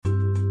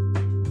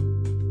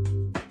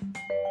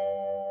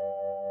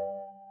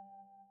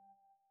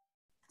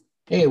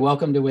Hey,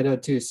 welcome to Widow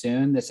Too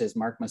Soon. This is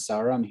Mark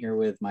Massaro. I'm here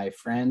with my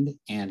friend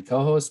and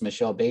co-host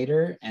Michelle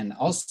Bader, and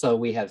also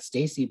we have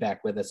Stacie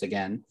back with us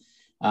again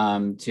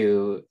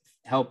to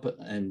help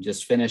and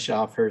just finish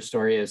off her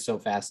story. Is so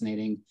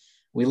fascinating.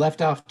 We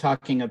left off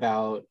talking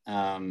about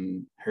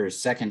her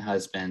second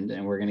husband,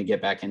 and we're going to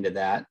get back into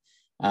that.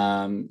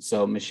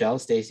 So, Michelle,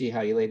 Stacie,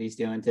 how you ladies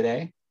doing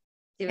today?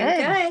 Doing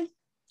good.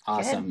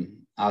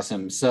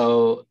 Awesome.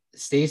 So,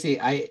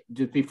 Stacie,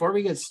 before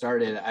we get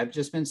started, I've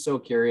just been so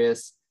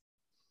curious.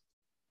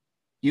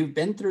 You've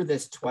been through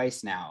this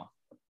twice now.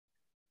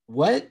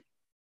 What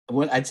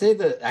I'd say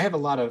that I have a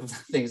lot of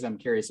things I'm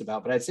curious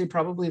about, but I'd say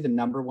probably the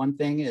number one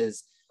thing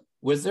is,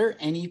 was there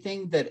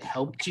anything that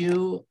helped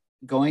you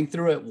going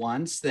through it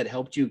once that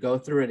helped you go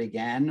through it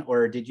again?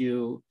 Or did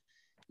you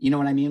know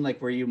what I mean?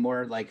 Like, were you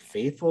more like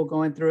faithful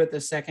going through it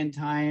the second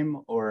time,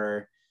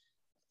 or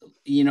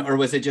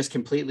was it just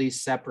completely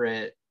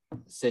separate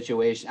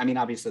situation? I mean,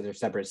 obviously they're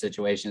separate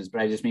situations, but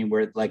I just mean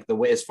where like the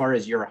way, as far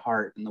as your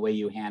heart and the way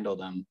you handled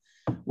them,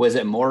 was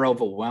it more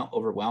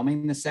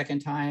overwhelming the second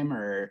time,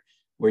 or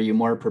were you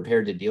more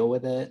prepared to deal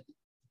with it?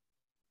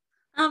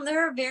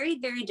 There are very,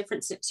 very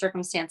different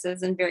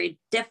circumstances and very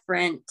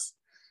different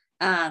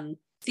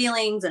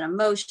feelings and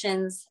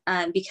emotions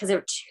because there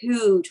were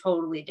two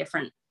totally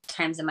different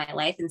times in my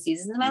life and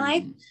seasons of my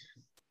life.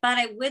 But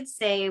I would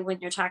say when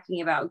you're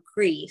talking about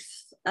grief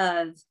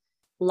of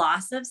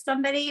loss of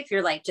somebody, if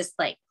you're like just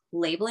like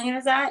labeling it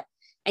as that,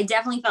 I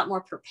definitely felt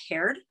more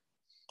prepared.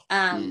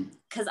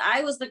 Because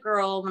I was the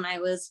girl when I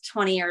was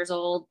 20 years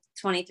old,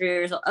 23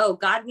 years old. Oh,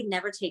 God would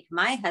never take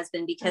my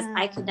husband because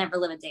I could never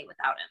live a day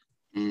without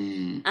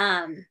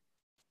him.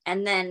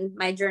 And then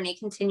my journey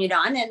continued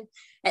on. And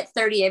at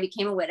 30, I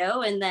became a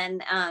widow. And then,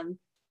 and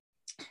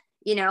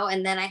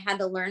then I had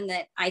to learn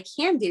that I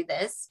can do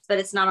this, but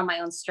it's not on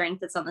my own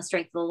strength. It's on the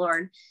strength of the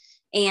Lord.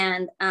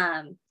 And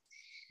I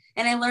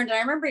learned, and I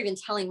remember even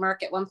telling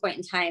Mark at one point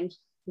in time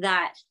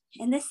that,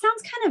 and this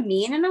sounds kind of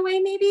mean in a way,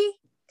 maybe,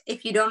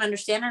 if you don't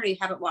understand it or you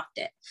haven't walked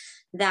it,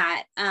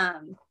 that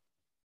a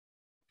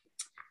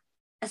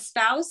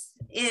spouse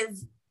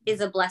is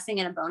a blessing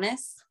and a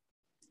bonus.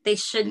 They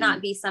should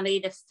not be somebody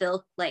to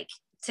fill, like,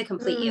 to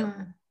complete you.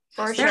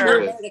 For They're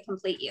sure. not there to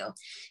complete you.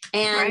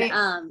 And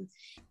right.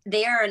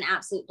 They are an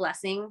absolute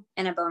blessing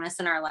and a bonus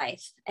in our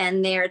life.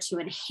 And they're to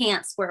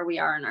enhance where we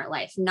are in our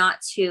life, not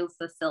to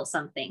fulfill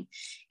something.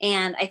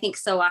 And I think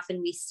so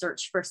often we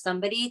search for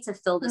somebody to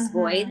fill this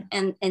void,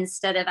 and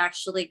instead of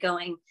actually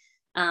going,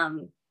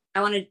 I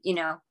want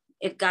to,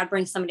 if God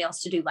brings somebody else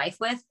to do life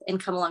with and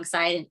come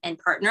alongside and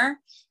partner,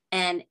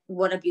 and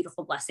what a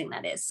beautiful blessing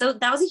that is. So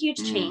that was a huge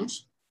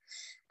change.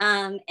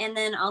 And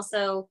then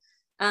also,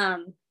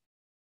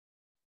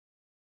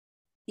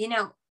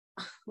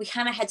 we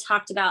kind of had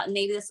talked about, and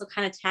maybe this will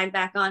kind of tag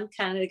back on,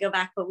 kind of to go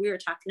back what we were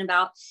talking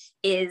about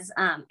is,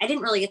 I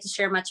didn't really get to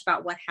share much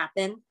about what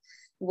happened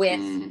with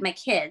my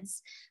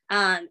kids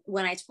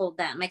when I told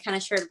them. I kind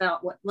of shared about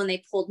when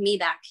they pulled me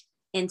back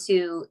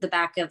into the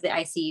back of the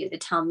ICU to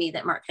tell me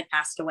that Mark had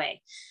passed away.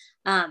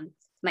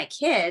 My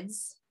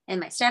kids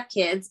and my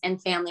stepkids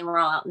and family were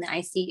all out in the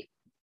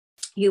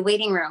ICU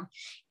waiting room.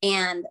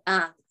 And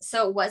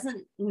so it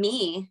wasn't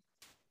me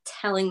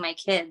telling my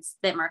kids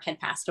that Mark had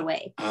passed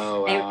away.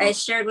 Oh, wow. I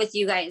shared with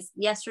you guys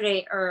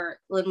yesterday, or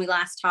when we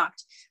last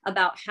talked,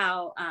 about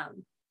how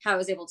I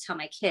was able to tell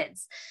my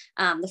kids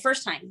the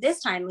first time.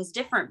 This time was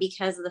different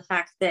because of the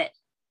fact that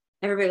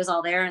everybody was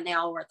all there and they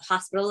all were at the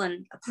hospital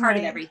and a part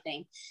of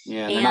everything.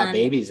 Yeah, they're not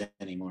babies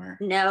anymore.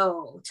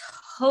 No,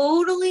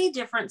 totally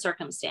different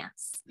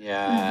circumstance.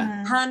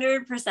 Yeah.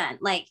 100%.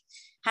 Like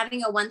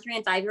having a 1, 3,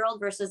 and 5-year-old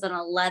versus an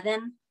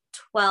 11,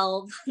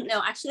 12.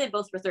 No, actually they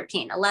both were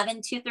 13.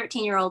 11, 2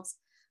 13-year-olds,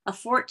 a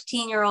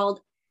 14-year-old,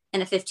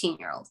 and a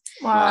 15-year-old.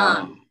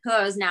 Wow. Who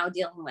I was now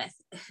dealing with,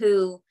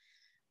 who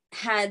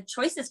had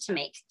choices to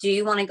make. Do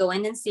you want to go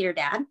in and see your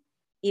dad,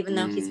 even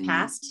though he's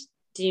passed?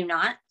 Do you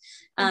not?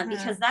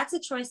 Because that's a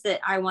choice that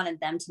I wanted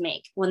them to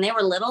make. When they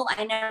were little,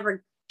 I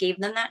never gave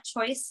them that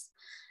choice.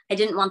 I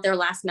didn't want their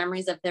last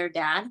memories of their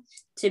dad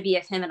to be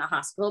of him in a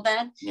hospital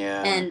bed.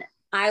 Yeah. And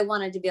I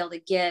wanted to be able to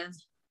give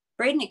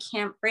Braden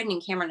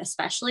and Cameron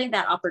especially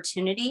that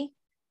opportunity,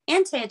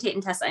 and Tate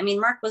and Tessa. I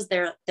mean, Mark was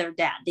their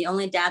dad, the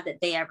only dad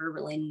that they ever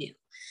really knew.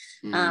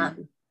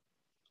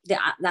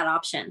 That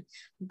option.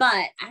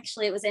 But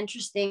actually it was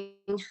interesting.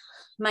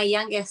 My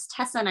youngest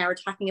Tessa and I were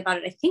talking about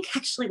it, I think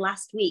actually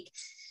last week.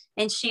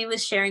 And she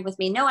was sharing with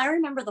me, no, I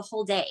remember the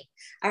whole day.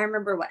 I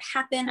remember what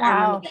happened. Wow.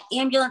 I remember the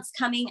ambulance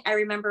coming. I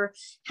remember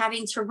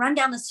having to run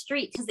down the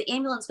street because the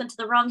ambulance went to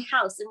the wrong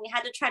house and we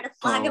had to try to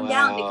flag him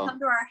down to come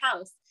to our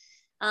house.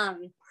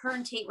 Her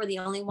and Tate were the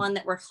only one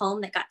that were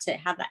home that got to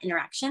have that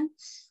interaction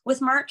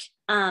with Mark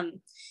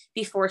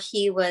before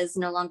he was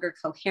no longer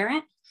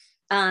coherent.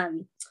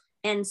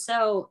 And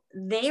so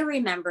they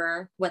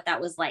remember what that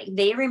was like.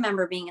 They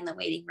remember being in the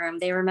waiting room.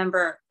 They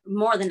remember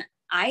more than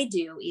I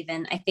do,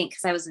 even, I think,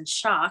 because I was in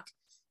shock.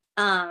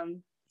 I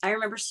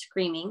remember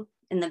screaming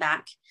in the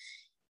back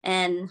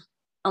and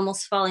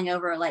almost falling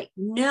over, like,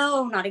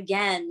 no, not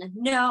again.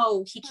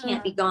 No, he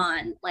can't be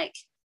gone. Like,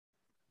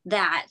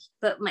 that,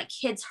 but my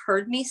kids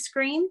heard me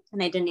scream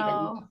and I didn't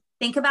even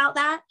think about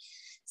that.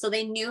 So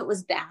they knew it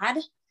was bad.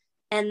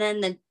 And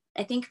then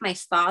I think my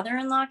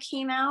father-in-law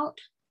came out,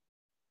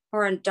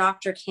 or a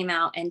doctor came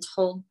out and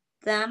told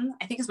them.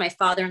 I think it was my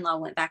father-in-law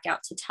went back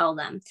out to tell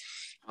them.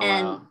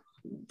 And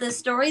the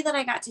story that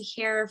I got to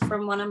hear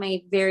from one of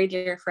my very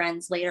dear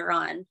friends later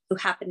on, who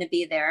happened to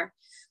be there,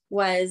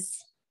 was,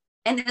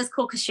 and it was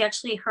cool because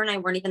her and I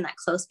weren't even that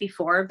close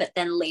before, but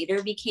then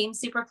later became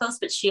super close.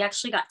 But she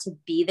actually got to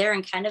be there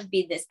and kind of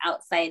be this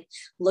outside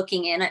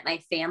looking in at my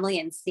family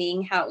and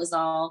seeing how it was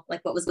all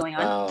like what was going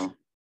on. Wow.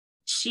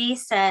 She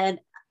said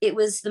it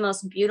was the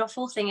most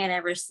beautiful thing I'd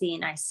ever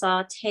seen. I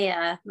saw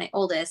Taya, my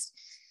oldest,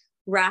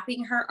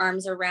 wrapping her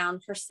arms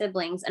around her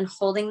siblings and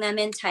holding them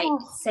in tight,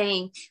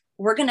 saying,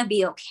 we're going to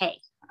be okay.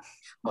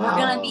 Wow.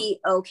 We're going to be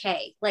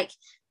okay. Like,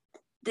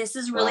 this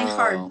is really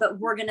hard, but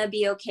we're going to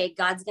be okay.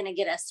 God's going to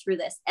get us through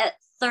this at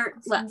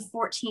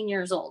 14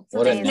 years old.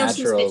 What a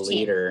natural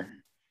leader.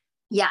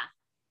 Yeah,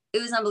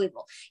 it was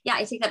unbelievable. Yeah,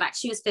 I take that back.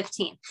 She was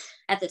 15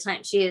 at the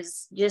time. She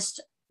is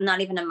just not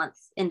even a month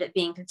into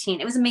being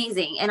 15. It was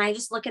amazing. And I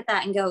just look at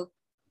that and go,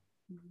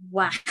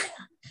 wow.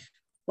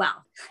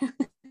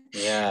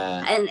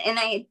 Yeah. And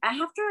I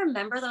have to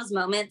remember those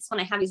moments when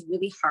I have these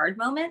really hard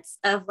moments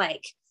of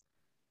like,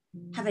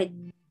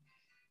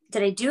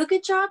 did I do a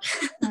good job?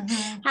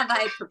 Mm-hmm. Have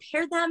I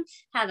prepared them?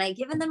 Have I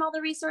given them all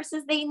the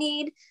resources they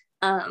need?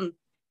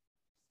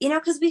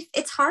 Because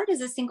it's hard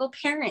as a single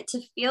parent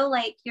to feel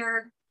like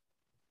you're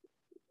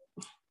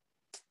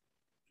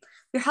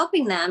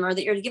helping them or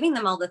that you're giving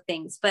them all the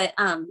things. But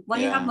when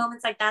you have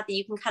moments like that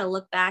you can kind of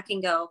look back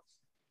and go,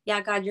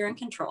 yeah, God, you're in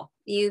control.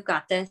 You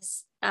got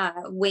this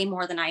way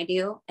more than I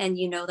do. And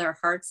you know their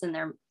hearts and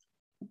their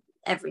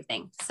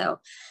everything. So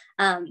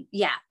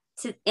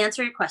to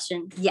answer your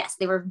question, yes,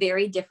 they were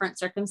very different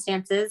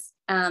circumstances,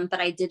 but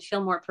I did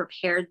feel more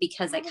prepared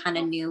because I kind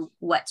of knew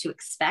what to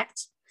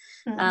expect.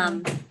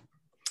 Mm-hmm.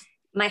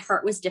 My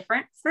heart was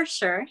different for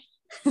sure.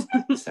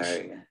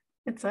 Sorry.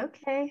 It's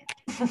okay.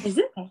 Is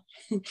it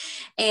okay?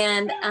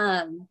 And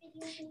I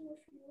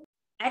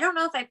don't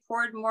know if I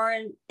poured more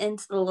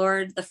into the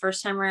Lord the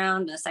first time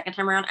around, the second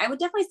time around. I would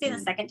definitely say the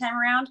second time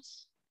around.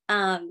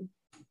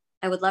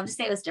 I would love to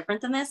say it was different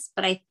than this,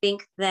 but I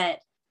think that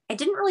I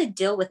didn't really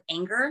deal with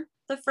anger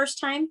the first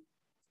time.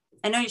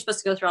 I know you're supposed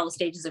to go through all the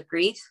stages of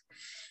grief,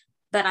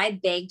 but I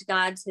begged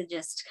God to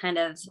just kind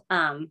of,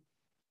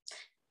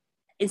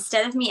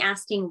 instead of me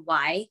asking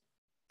why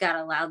God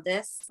allowed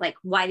this, like,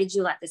 why did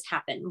you let this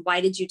happen? Why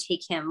did you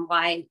take him?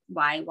 Why?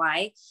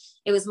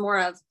 It was more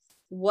of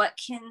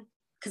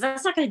because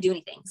that's not going to do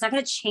anything. It's not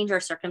going to change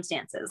our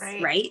circumstances,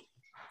 right?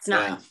 It's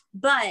not. Yeah.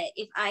 But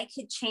if I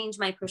could change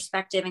my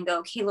perspective and go,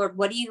 okay, Lord,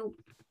 what do you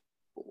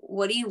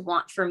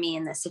want from me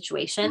in this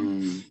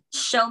situation?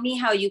 Show me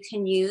how you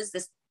can use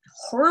this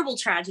horrible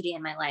tragedy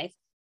in my life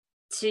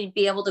to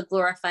be able to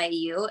glorify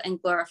you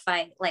and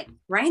glorify like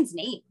Ryan's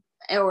name,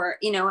 or,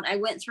 and I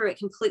went through it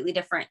completely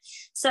different.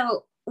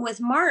 So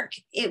with Mark,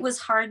 it was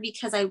hard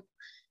because I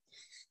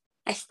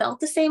felt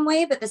the same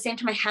way, but at the same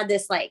time I had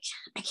this, like,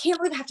 I can't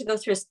believe I have to go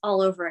through this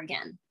all over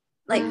again.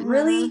 Like,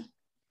 really,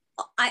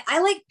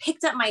 I like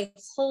picked up my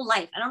whole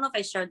life. I don't know if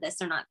I shared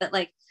this or not, but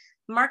like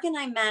Mark and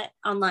I met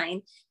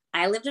online.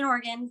 I lived in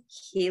Oregon,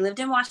 he lived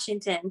in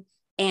Washington,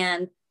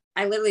 and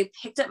I literally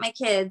picked up my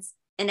kids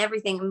and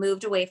everything and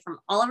moved away from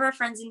all of our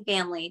friends and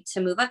family to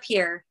move up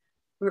here.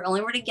 We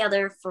were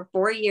together for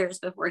 4 years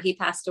before he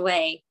passed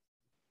away.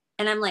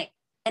 And I'm like,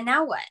 and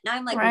now what? Now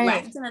I'm like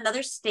left in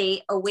another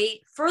state,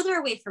 further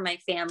away from my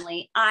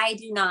family. I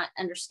do not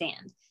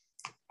understand.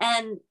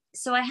 And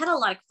so I had a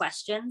lot of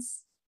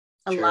questions,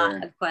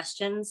 lot of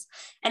questions.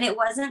 And it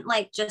wasn't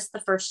like just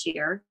the first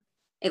year.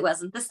 It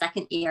wasn't the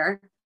second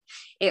year.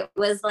 It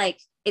was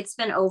like, it's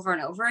been over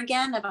and over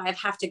again. If I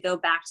have to go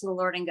back to the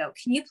Lord and go,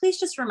 can you please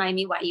just remind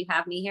me why you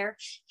have me here?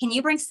 Can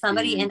you bring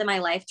somebody into my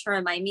life to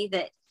remind me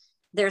that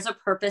there's a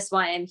purpose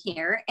why I'm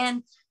here?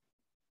 And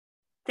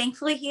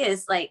thankfully he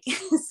is like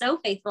so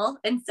faithful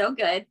and so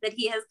good that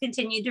he has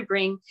continued to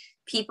bring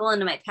people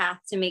into my path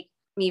to make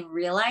me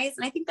realize.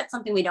 And I think that's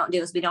something we don't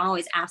do, is we don't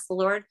always ask the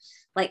Lord,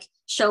 like,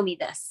 show me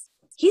this.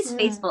 He's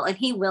faithful and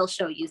he will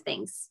show you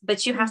things,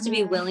 but you have to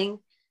be willing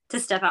to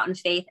step out in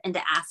faith and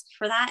to ask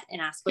for that and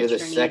ask what you're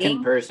needing. You're the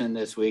second person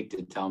this week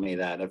to tell me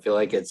that. I feel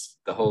like it's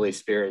the Holy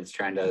Spirit's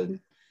trying to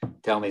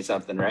tell me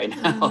something right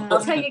now.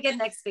 I'll tell you again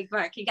next week,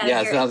 Mark. You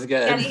gotta hear sounds it.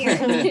 Good. You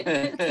gotta hear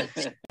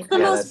it. It's the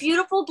most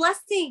beautiful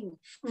blessing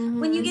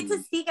when you get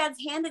to see God's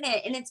hand in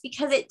it. And it's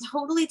because it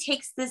totally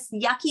takes this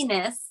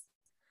yuckiness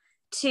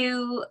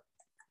to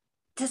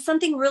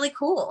something really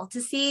cool, to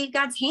see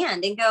God's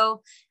hand and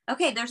go,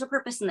 okay, there's a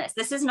purpose in this.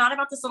 This is not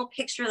about this little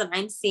picture that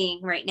I'm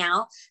seeing right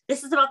now.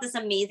 This is about this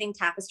amazing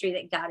tapestry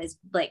that God is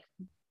like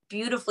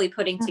beautifully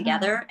putting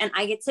together, and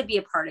I get to be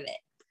a part of it.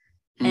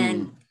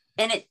 And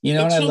it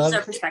changes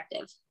our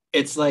perspective.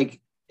 It's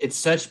like, it's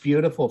such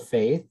beautiful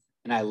faith.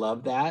 And I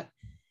love that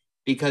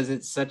because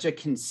it's such a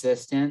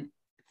consistent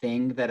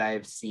thing that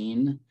I've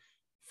seen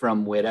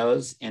from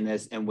widows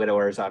and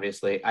widowers,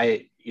 obviously.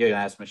 You're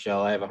gonna ask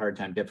Michelle, I have a hard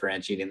time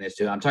differentiating this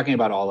too. I'm talking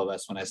about all of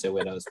us when I say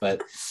widows,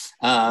 but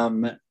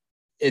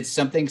it's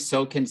something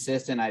so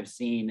consistent I've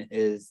seen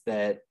is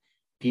that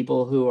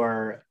people who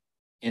are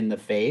in the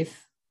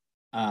faith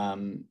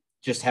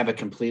just have a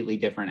completely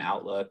different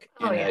outlook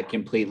and a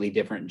completely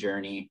different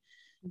journey.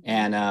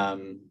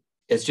 And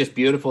it's just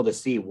beautiful to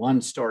see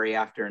one story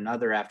after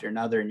another.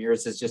 And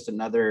yours is just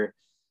another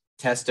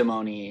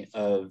testimony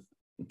of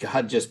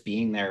God just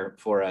being there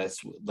for us,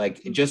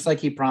 like just like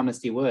he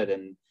promised he would.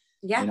 And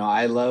you know,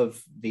 I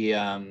love the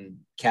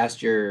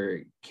cast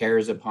your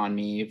cares upon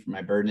me, for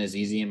my burden is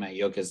easy and my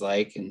yoke is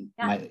light,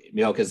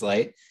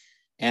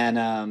 and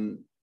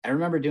I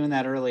remember doing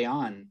that early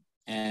on,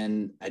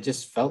 and I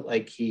just felt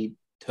like he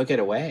took it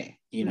away,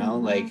 you know.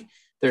 Like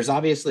there's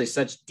obviously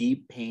such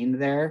deep pain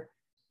there,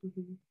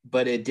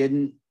 but it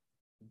didn't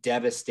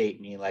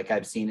devastate me like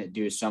I've seen it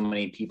do so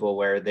many people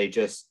where they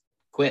just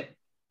quit,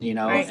 you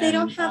know. If they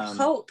don't have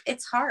hope,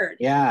 it's hard.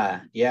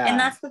 And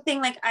that's the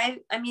thing. Like I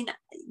mean,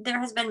 there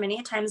has been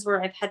many times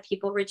where I've had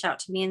people reach out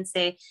to me and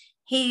say,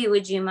 hey,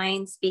 would you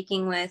mind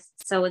speaking with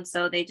so and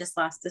so, they just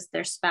lost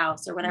their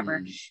spouse or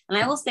whatever. And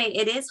I will say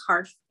it is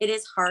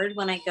hard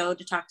when I go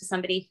to talk to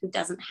somebody who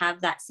doesn't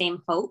have that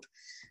same hope.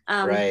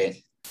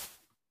 It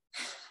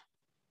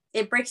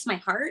breaks my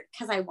heart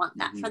because I want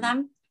that for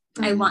them.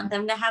 I want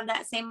them to have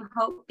that same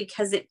hope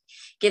because it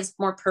gives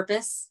more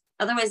purpose.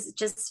 Otherwise it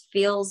just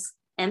feels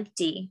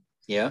empty.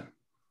 And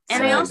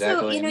I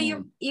also, you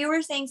know, you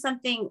were saying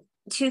something,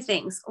 two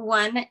things.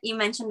 One, you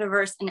mentioned a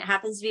verse, and it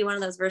happens to be one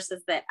of those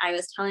verses that I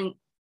was telling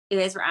you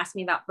guys were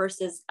asking me about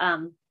verses at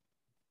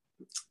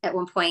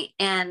one point.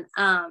 And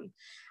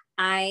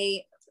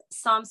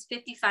Psalms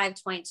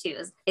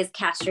 55:22 is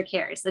cast your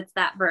cares. It's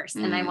that verse.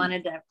 And I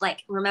wanted to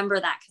like remember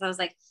that because I was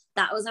like,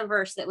 that was a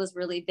verse that was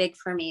really big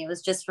for me. It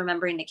was just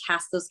remembering to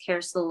cast those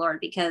cares to the Lord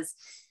because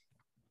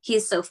he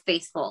is so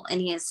faithful and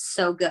he is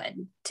so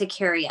good to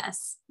carry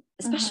us,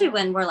 especially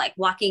when we're like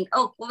walking.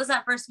 Oh, what was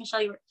that verse,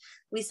 Michelle?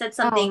 We said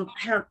something.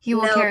 I don't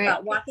know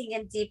about walking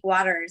in deep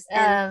waters.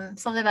 And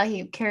something about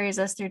he carries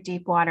us through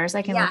deep waters.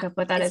 I can look up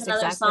what that is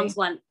another exactly. Psalms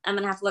 1. I'm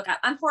gonna have to look up.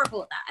 I'm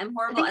horrible at that. I'm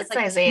horrible. It's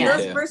like Isaiah.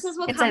 Those verses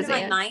will come to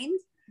my mind,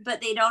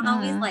 but they don't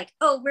always like,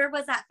 oh, where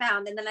was that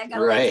found? And then I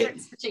gotta like start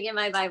searching in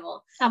my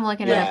Bible. I'm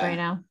looking it up right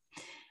now.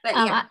 But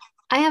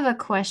I have a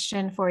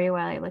question for you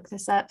while I look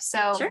this up.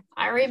 So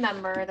I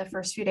remember the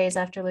first few days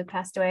after Luke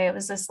passed away, it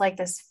was just like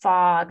this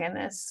fog and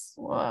this,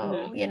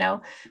 you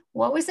know,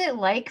 what was it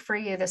like for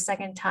you the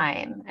second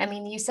time? I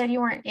mean, you said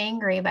you weren't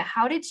angry, but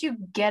how did you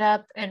get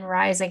up and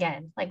rise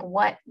again? Like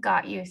what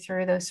got you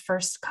through those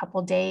first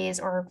couple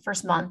days or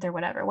first month or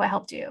whatever? What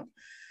helped you?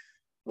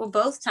 Well,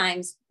 both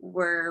times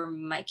were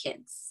my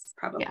kids,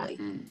 probably.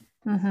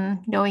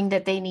 Knowing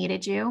that they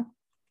needed you.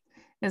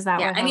 Is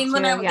that what I mean,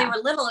 when they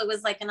were little, it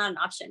was like not an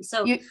option.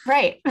 So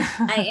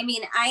I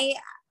mean,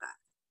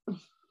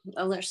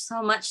 there's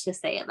so much to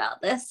say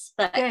about this,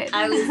 but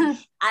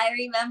I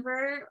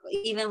remember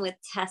even with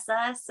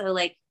Tessa. So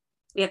like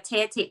we have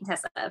Taya, Tate, and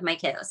Tessa, my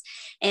kiddos.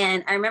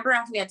 And I remember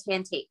after we had Taya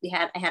and Tate,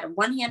 I had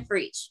one hand for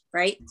each,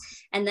 right?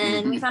 And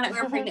then we found out we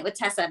were pregnant with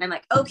Tessa, and I'm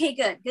like, okay,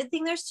 good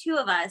thing there's two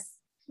of us,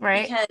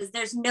 right? Because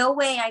there's no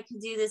way I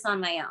could do this on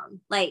my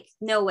own. Like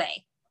no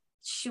way.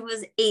 She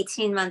was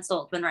 18 months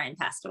old when Ryan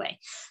passed away.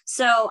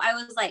 So I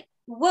was like,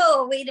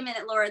 whoa, wait a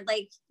minute, Lord.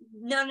 Like,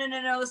 no.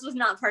 This was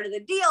not part of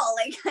the deal.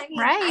 Like, I mean,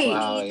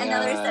 I need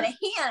another set of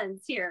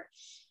hands here.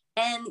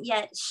 And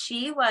yet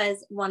she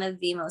was one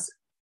of the most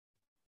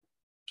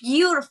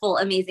beautiful,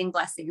 amazing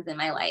blessings in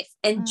my life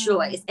and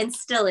joys, and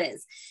still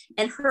is.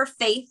 And her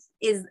faith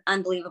is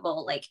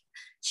unbelievable. Like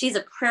she's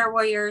a prayer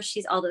warrior.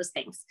 She's all those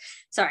things.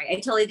 Sorry, I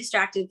totally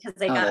distracted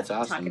because I got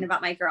talking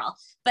about my girl.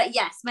 But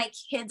yes, my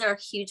kids are a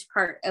huge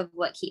part of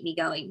what keep me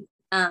going.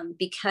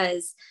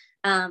 Because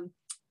I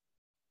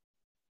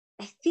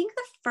think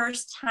the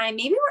first time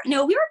we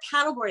were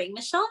paddleboarding.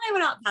 Michelle and I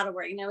went out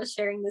paddleboarding, and I was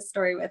sharing this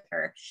story with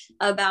her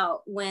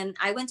about when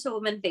I went to a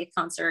Women Faith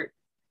concert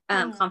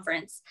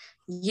conference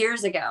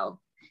years ago.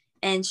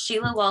 And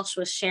Sheila Walsh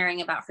was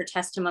sharing about her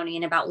testimony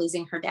and about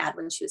losing her dad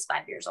when she was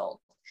 5 years old.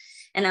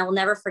 And I will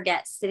never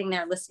forget sitting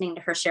there listening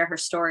to her share her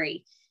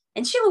story.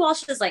 And Sheila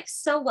Walsh is like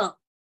so well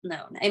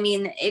known. I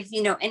mean, if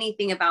you know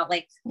anything about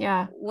like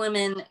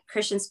women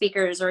Christian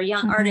speakers or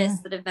young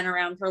artists that have been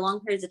around for long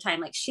periods of time,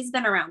 like she's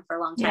been around for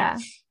a long time.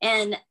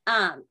 And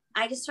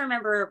I just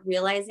remember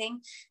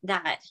realizing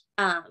that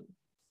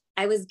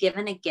I was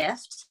given a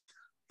gift.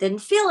 Didn't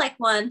feel like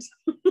one.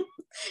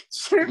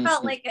 Sure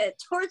felt like a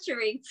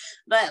torturing,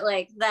 but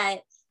like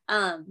that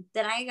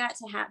I got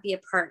to be a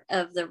part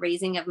of the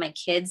raising of my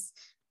kids,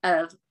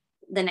 of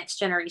the next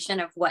generation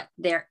of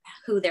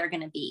who they're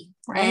going to be.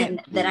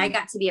 And that I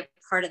got to be a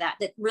part of that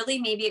really,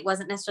 maybe it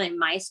wasn't necessarily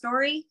my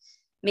story.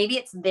 Maybe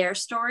it's their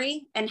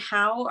story, and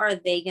how are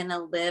they going to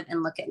live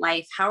and look at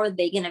life? How are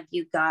they going to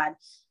view God?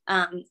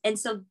 And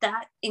so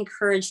that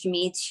encouraged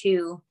me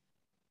to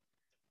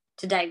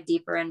dive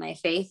deeper in my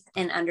faith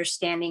and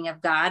understanding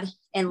of God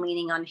and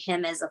leaning on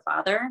him as a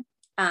father.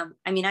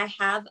 I mean, I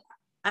have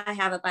I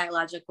have a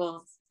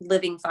biological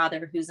living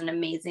father who's an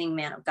amazing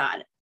man of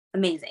God.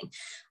 Amazing.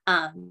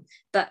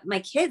 But my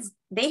kids,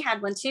 they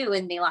had one too,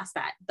 and they lost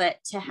that.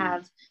 But to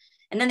have,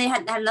 and then they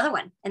had another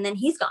one, and then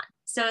he's gone.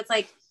 So it's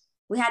like,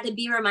 we had to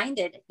be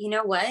reminded, you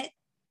know what?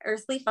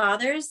 Earthly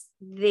fathers,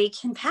 they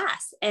can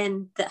pass.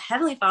 And the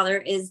Heavenly Father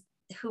is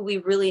who we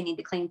really need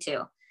to cling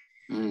to.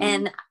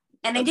 And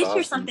I did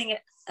hear something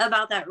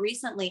about that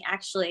recently,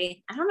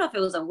 actually. I don't know if it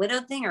was a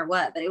widowed thing or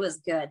what, but it was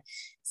good.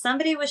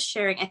 Somebody was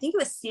sharing, I think it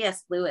was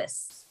C.S.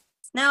 Lewis.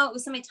 No, it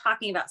was somebody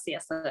talking about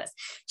C.S. Lewis,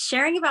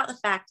 sharing about the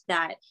fact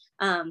that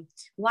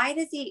why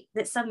does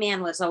that some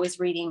man was always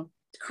reading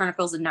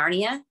Chronicles of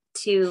Narnia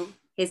to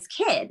his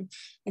kid.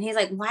 And he's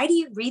like, why do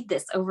you read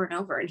this over and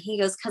over? And he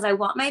goes, because I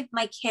want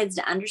my kids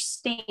to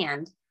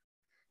understand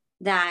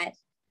that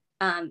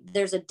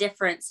there's a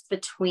difference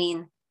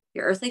between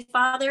your earthly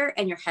father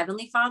and your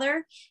heavenly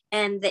father.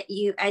 And that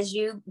you, as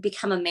you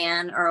become a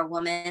man or a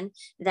woman,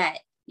 that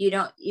you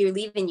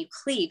leave and you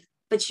cleave,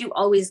 but you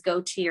always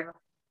go to your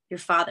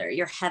father,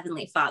 your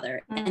heavenly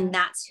father. And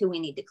that's who we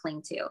need to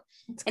cling to.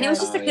 And it was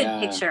just a good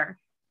picture.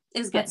 It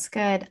was good. That's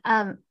good.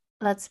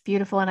 That's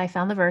beautiful. And I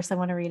found the verse. I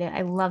want to read it.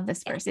 I love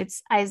this verse.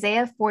 It's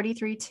Isaiah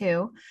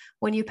 43:2.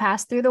 When you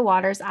pass through the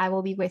waters, I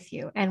will be with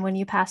you. And when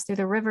you pass through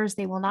the rivers,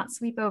 they will not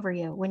sweep over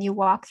you. When you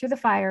walk through the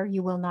fire,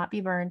 you will not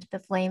be burned. The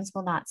flames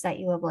will not set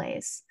you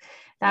ablaze.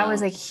 That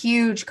was a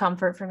huge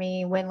comfort for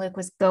me when Luke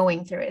was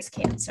going through his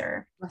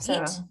cancer. Right.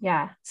 So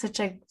yeah, such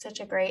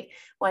a great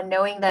one,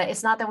 knowing that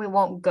it's not that we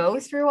won't go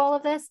through all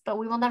of this, but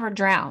we will never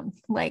drown.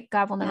 Like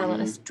God will never let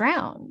us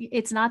drown.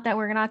 It's not that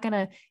we're not going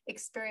to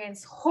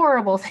experience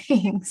horrible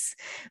things,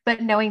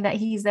 but knowing that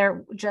he's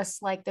there,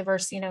 just like the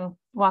verse,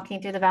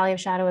 walking through the valley of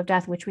shadow of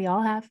death, which we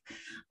all have,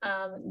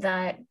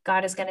 that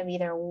God is going to be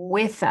there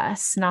with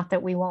us, not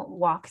that we won't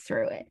walk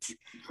through it.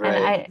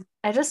 Right. And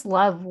I just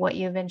love what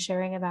you've been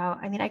sharing about.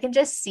 I mean, I can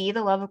just see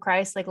the love of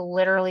Christ, like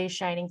literally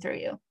shining through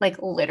you,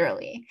 like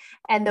literally.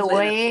 And the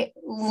way,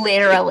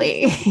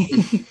 literally,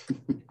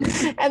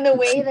 and the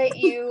way that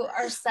you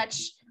are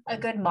such a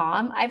good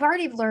mom. I've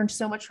already learned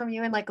so much from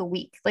you in like a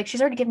week. Like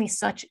she's already given me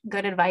such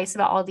good advice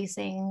about all these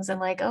things. And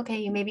like,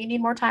 okay, maybe you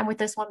need more time with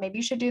this one. Maybe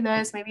you should do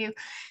this. Maybe you've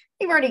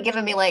already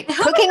given me like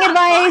cooking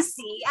advice.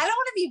 Bossy. I don't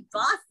want to be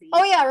bossy.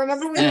 Oh yeah.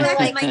 Remember when we were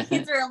like, my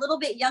kids are a little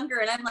bit younger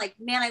and I'm like,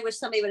 man, I wish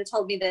somebody would have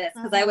told me this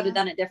because I would have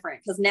done it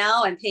different. Because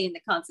now I'm paying the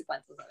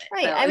consequences of it.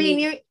 Right. So, I mean,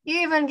 you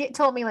even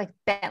told me like,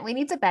 Bentley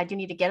needs a bed. You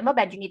need to get him a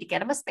bed. You need to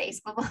get him a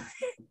space.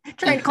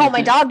 Trying to calm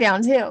my dog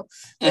down too.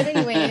 But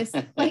anyways,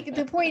 like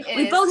the point is,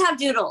 we both have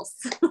doodles.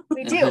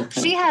 We do.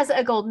 She has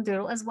a golden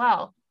doodle as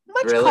well.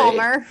 Much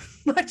calmer.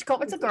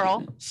 It's a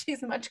girl.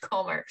 She's much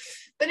calmer.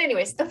 But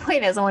anyways, the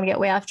point is, I want to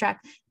get way off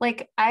track.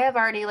 Like I have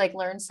already like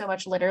learned so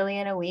much literally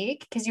in a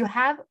week because you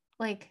have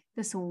like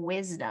this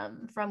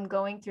wisdom from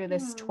going through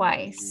this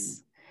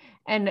twice.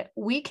 And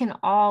we can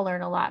all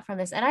learn a lot from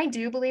this. And I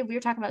do believe, we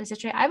were talking about this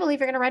yesterday, I believe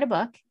you're going to write a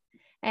book.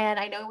 And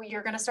I know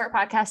you're going to start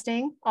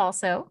podcasting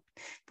also,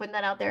 putting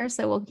that out there.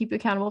 So we'll keep you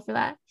accountable for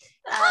that.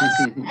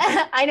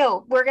 I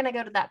know we're going to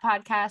go to that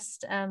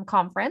podcast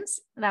conference.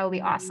 That will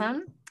be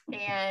awesome.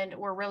 And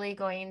we're really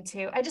going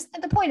to,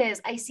 the point is,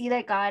 I see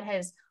that God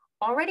has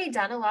already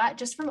done a lot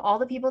just from all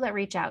the people that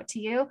reach out to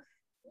you.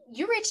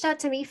 You reached out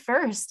to me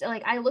first.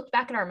 Like I looked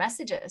back at our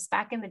messages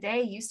back in the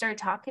day, you started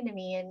talking to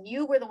me and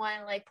you were the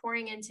one like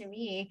pouring into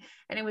me.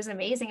 And it was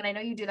amazing. And I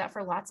know you do that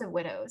for lots of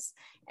widows.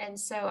 And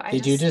so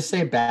Did you just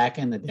say back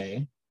in the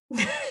day?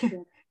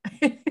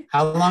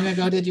 How long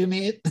ago did you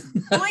meet?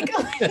 Like,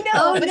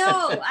 no.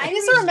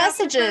 These are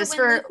messages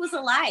for Luke was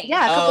alive.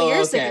 Yeah, a couple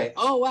years ago.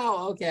 Oh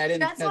wow, okay. I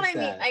didn't. That's what I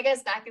mean. I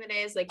guess back in the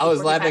day is like I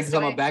was laughing because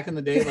I'm back in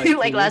the day,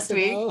 like last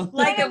week,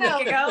 like a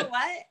week ago.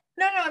 What?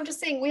 No, I'm just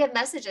saying we had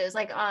messages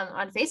like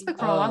on Facebook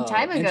from a long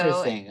time ago.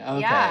 Interesting.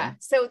 Okay. Yeah.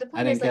 So the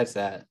point I didn't is, catch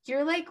that.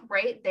 You're like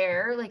right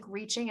there, like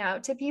reaching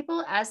out to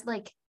people as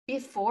like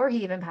before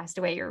he even passed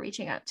away, you're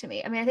reaching out to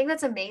me. I mean, I think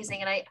that's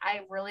amazing. And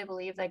I really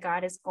believe that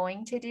God is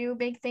going to do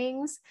big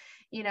things,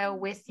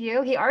 with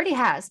you. He already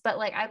has, but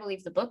like, I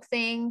believe the book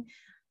thing,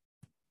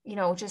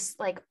 just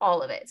like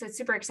all of it. So it's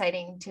super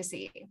exciting to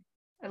see.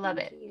 I love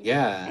it.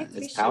 Yeah.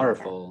 It's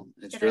powerful.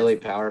 It's really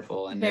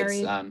powerful. And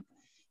it's,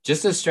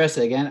 just to stress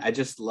it again, I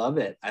just love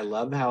it. I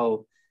love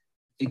how,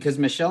 because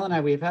Michelle and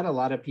I, we've had a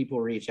lot of people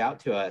reach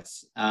out to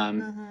us,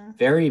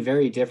 very,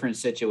 very different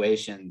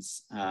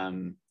situations.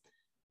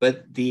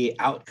 But the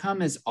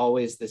outcome is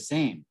always the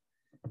same.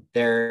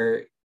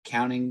 They're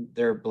counting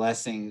their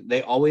blessing.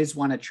 They always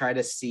want to try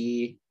to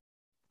see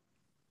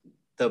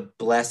the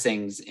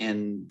blessings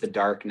in the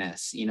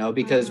darkness,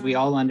 because we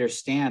all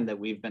understand that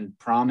we've been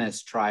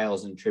promised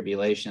trials and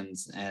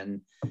tribulations.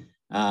 And,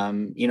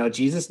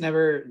 Jesus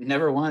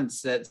never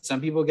once said, some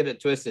people get it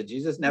twisted.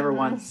 Jesus never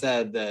once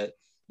said that,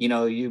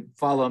 you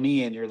follow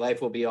me and your life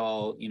will be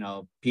all,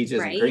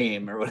 peaches and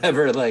cream or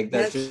whatever. Like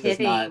that's just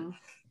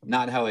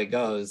not how it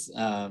goes.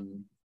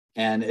 And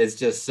it's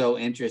just so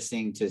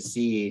interesting to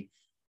see,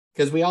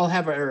 because we all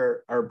have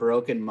our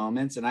broken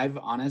moments. And I've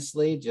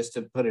honestly, just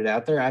to put it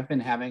out there, I've been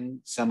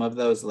having some of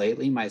those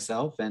lately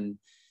myself. And,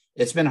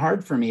 it's been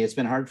hard for me. It's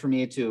been hard for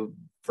me to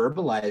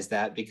verbalize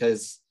that,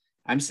 because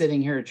I'm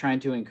sitting here trying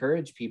to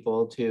encourage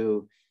people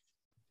to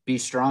be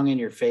strong in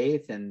your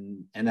faith.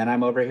 And then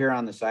I'm over here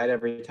on the side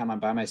every time I'm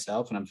by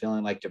myself and I'm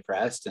feeling like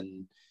depressed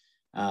and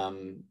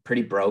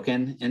pretty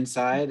broken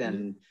inside. Mm-hmm.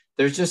 And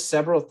there's just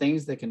several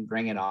things that can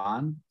bring it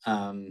on.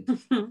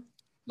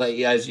 Like,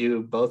 as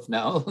you both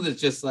know,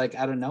 it's just like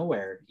out of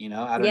nowhere,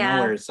 out of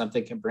nowhere,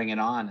 something can bring it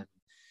on.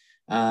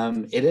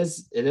 It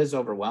is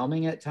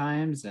overwhelming at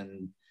times.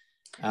 And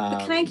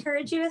can I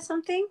encourage you with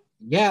something?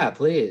 Yeah,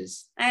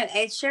 please.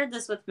 I shared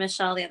this with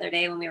Michelle the other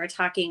day when we were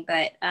talking,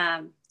 but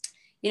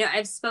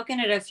I've spoken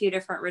at a few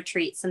different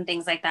retreats and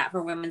things like that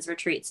for women's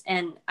retreats.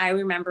 And I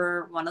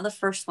remember one of the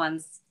first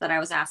ones that I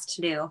was asked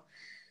to do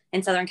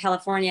in Southern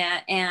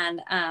California.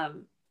 And I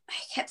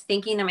kept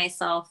thinking to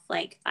myself,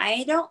 like,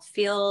 I don't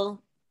feel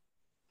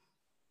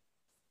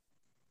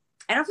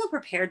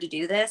prepared to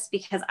do this,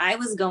 because I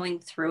was going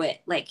through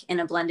it like in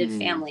a blended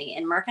family.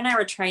 And Mark and I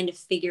were trying to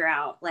figure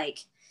out, like,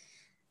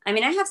 I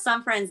mean, I have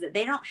some friends that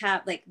they don't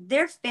have, like,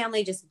 their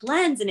family just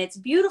blends and it's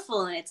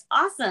beautiful and it's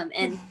awesome.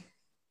 And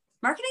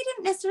Mark and I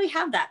didn't necessarily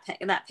have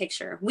that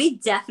picture. We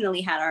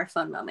definitely had our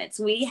fun moments.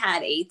 We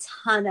had a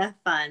ton of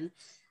fun,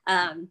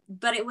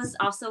 but it was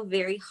also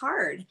very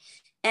hard.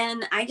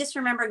 And I just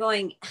remember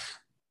going,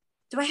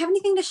 do I have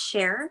anything to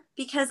share?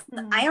 Because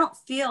I don't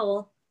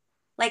feel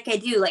like I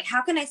do. Like,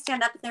 how can I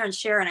stand up there and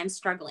share and I'm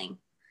struggling?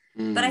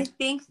 But I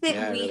think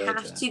that we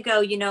have to go,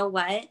 you know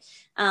what?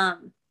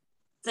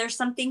 There's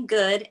something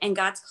good and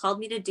God's called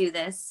me to do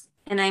this,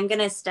 and I'm going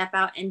to step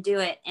out and do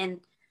it.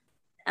 And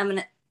I'm going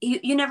to,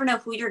 you never know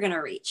who you're going to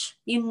reach.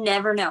 You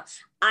never know.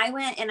 I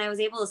went and I was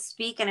able to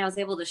speak and I was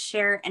able to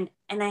share. And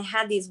I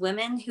had these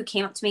women who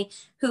came up to me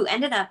who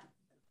ended up,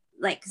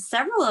 like,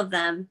 several of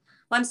them.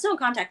 Well, I'm still in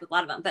contact with a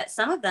lot of them, but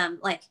some of them,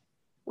 like,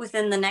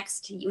 within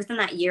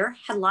that year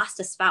had lost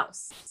a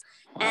spouse.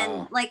 Wow.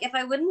 And like, if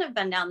I wouldn't have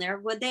been down there,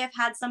 would they have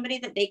had somebody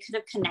that they could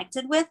have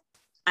connected with?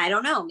 I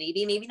don't know.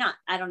 Maybe not.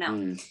 I don't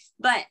know.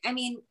 But I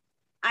mean,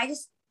 I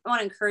just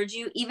want to encourage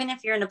you, even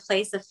if you're in a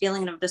place of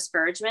feeling of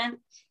discouragement,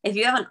 if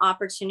you have an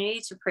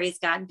opportunity to praise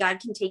God, God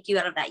can take you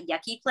out of that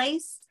yucky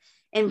place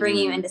and bring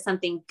you into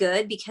something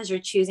good, because you're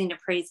choosing to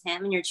praise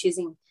him, and you're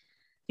choosing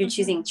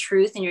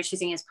truth, and you're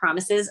choosing his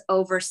promises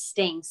over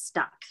staying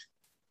stuck.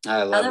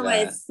 I love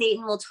Otherwise, that.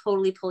 Satan will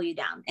totally pull you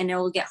down, and it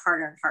will get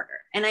harder and harder.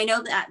 And I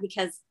know that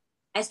because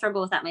I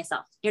struggle with that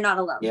myself. You're not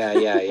alone. Yeah.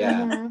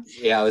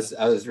 Yeah. I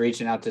was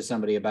reaching out to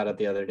somebody about it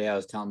the other day. I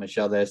was telling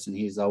Michelle this, and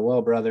he's like,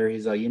 well, brother,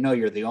 he's like,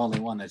 you're the only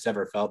one that's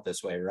ever felt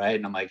this way, right?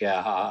 And I'm like,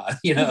 yeah,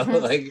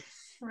 like,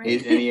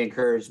 right. And he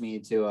encouraged me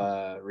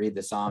to read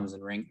the Psalms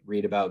and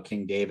read about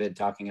King David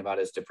talking about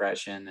his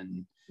depression.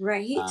 And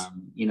right.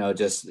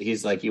 Just,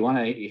 he's like, you want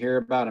to hear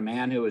about a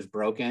man who was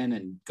broken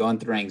and going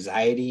through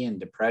anxiety and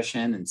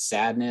depression and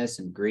sadness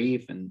and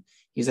grief, and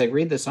he's like,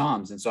 read the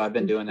Psalms. And so I've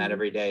been doing that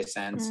every day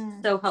since.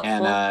 So helpful.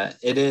 And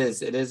it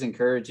is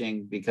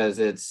encouraging, because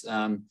it's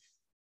I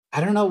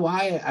don't know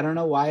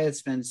why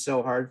it's been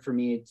so hard for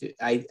me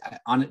to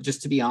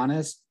just to be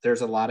honest,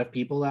 there's a lot of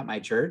people at my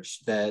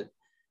church that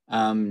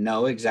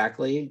know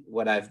exactly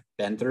what I've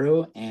been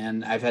through.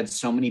 And I've had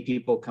so many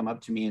people come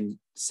up to me and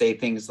say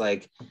things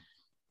like,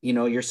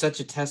 you're such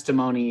a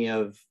testimony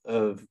of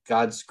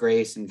God's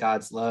grace and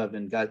God's love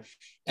and God.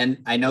 And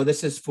I know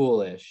this is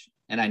foolish,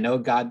 and I know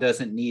God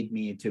doesn't need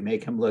me to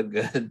make him look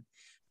good,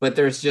 but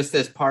there's just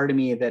this part of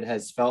me that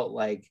has felt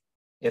like,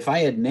 if I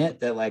admit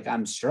that, like,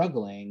 I'm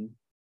struggling,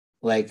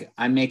 like,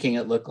 I'm making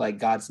it look like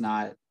God's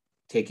not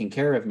taking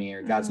care of me,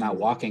 or God's not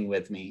walking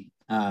with me.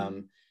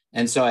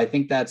 And so I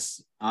think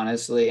that's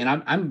honestly, and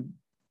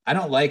I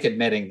don't like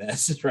admitting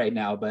this right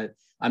now, but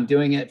I'm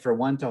doing it for,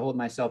 one, to hold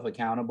myself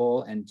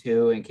accountable, and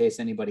two, in case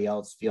anybody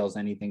else feels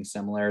anything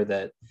similar,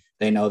 that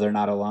they know they're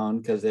not alone,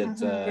 because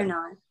you're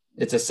not.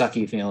 It's a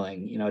sucky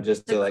feeling,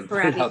 just to, like,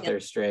 put it out there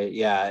straight.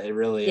 Yeah, it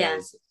really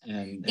is.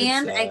 And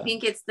I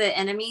think it's the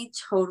enemy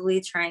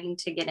totally trying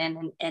to get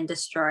in and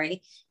destroy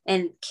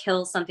and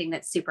kill something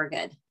that's super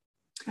good.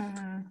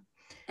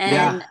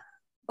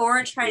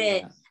 Or try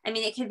to, I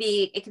mean, it could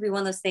be one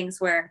of those things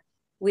where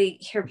we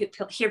hear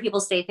people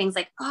say things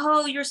like,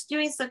 oh, you're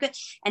doing so good.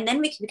 And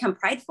then we can become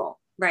prideful,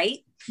 right?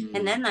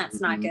 And then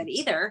that's not good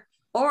either.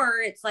 Or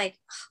it's like,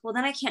 well,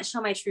 then I can't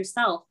show my true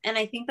self. And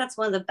I think that's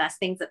one of the best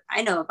things that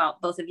I know about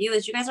both of you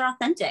is you guys are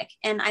authentic.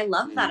 And I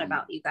love that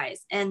about you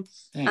guys. And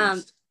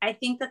I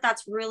think that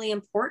that's really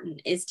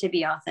important, is to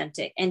be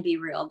authentic and be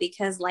real,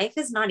 because life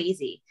is not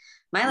easy.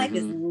 My life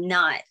is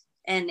not.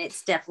 And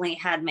it's definitely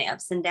had my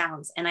ups and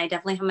downs. And I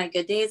definitely have my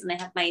good days, and I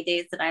have my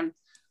days that I'm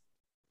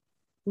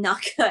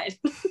not good.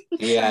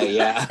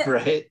 Yeah,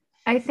 right.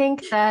 I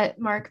think that,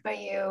 Mark, by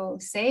you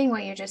saying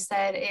what you just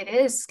said, it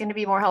is going to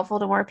be more helpful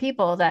to more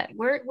people, that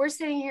we're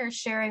sitting here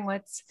sharing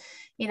what's,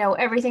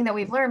 everything that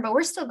we've learned, but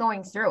we're still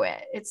going through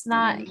it. It's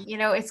not,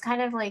 it's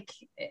kind of like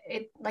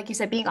it, like you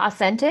said, being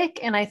authentic.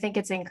 And I think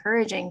it's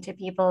encouraging to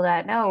people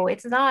that, no,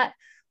 it's not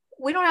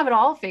we don't have it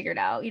all figured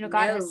out. You know,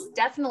 God has No.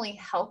 definitely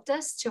helped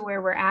us to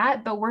where we're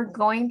at, but we're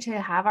going to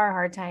have our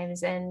hard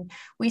times, and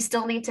we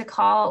still need to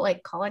call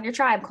on your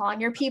tribe, call on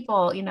your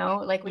people, you know,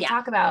 like we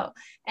talk about,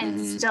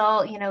 and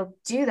still, you know,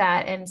 do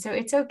that. And so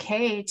it's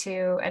okay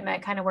to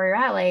admit kind of where you're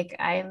at. Like,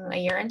 I'm a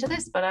year into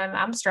this, but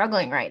I'm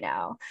struggling right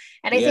now.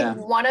 And I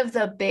think one of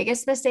the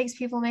biggest mistakes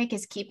people make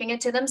is keeping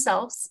it to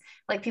themselves.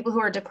 Like people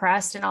who are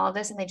depressed and all of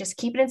this, and they just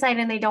keep it inside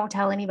and they don't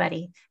tell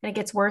anybody, and it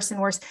gets worse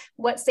and worse.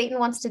 What Satan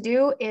wants to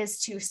do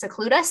is to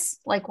seclude us,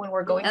 like when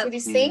we're going through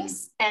these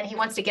things, and he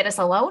wants to get us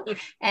alone,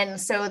 and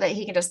so that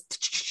he can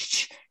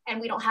just, and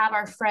we don't have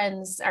our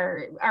friends,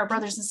 our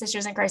brothers and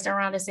sisters in Christ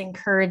around us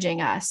encouraging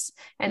us.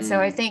 And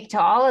so I think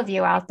to all of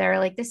you out there,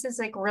 like, this is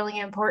like really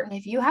important.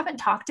 If you haven't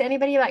talked to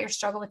anybody about your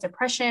struggle with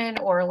depression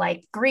or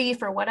like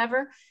grief or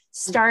whatever,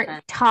 start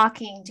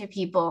talking to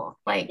people.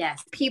 Like,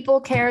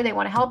 people care, they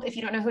want to help. If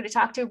you don't know who to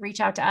talk to,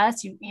 reach out to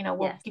us. You know,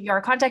 we'll give you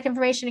our contact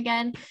information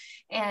again,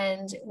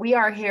 and we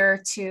are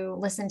here to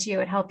listen to you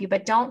and help you.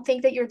 But don't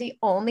think that you're the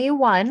only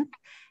one,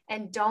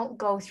 and don't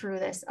go through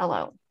this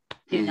alone.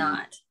 Do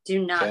not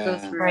go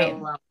through it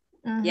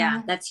alone.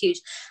 Yeah, that's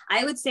huge.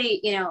 I would say,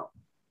 you know,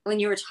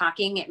 when you were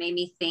talking, it made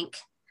me think,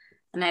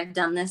 and I've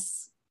done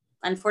this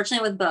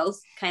unfortunately with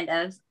both kind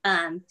of,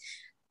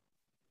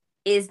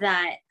 is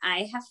that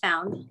I have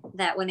found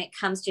that when it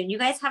comes to, and you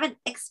guys haven't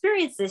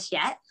experienced this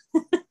yet,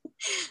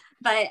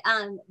 but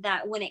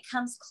that when it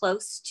comes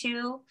close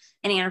to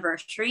an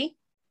anniversary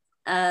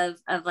of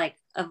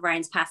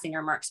Ryan's passing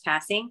or Mark's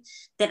passing,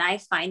 that I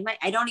find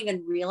I don't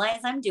even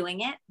realize I'm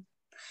doing it,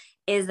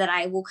 is that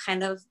I will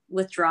kind of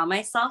withdraw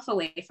myself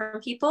away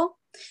from people,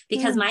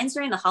 because mine's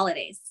during the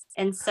holidays.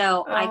 And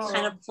so I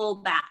kind of pull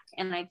back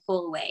and I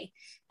pull away,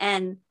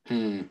 and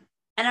I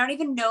don't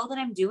even know that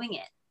I'm doing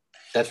it.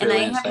 That's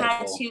really and I have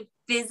had to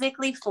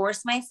physically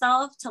force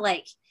myself to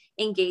like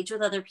engage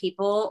with other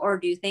people or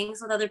do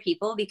things with other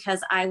people,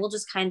 because I will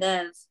just kind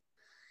of,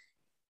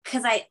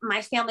 because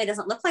my family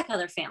doesn't look like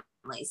other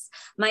families.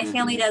 My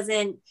family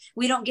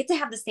we don't get to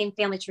have the same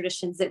family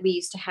traditions that we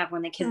used to have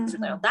when the kids were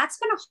little. That's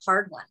been a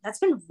hard one. That's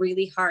been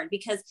really hard,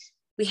 because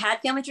we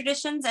had family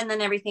traditions and then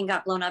everything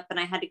got blown up and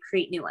I had to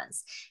create new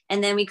ones.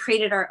 And then we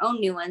created our own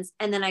new ones.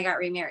 And then I got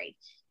remarried,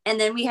 and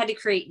then we had to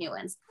create new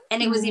ones.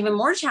 And it was even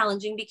more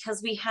challenging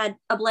because we had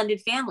a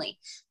blended family.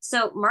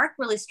 So Mark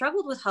really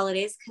struggled with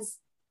holidays, because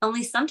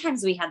only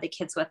sometimes we had the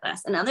kids with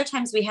us, and other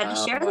times we had to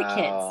share the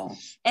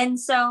kids. And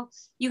so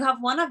you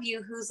have one of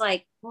you who's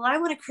like, well, I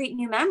want to create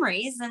new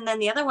memories. And then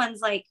the other one's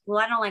like, well,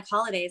 I don't like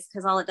holidays,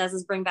 because all it does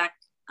is bring back,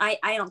 I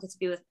don't get to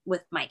be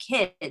with my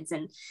kids.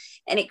 And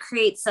it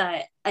creates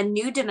a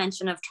new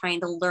dimension of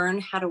trying to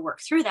learn how to work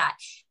through that.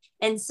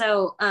 And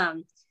so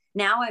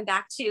now I'm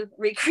back to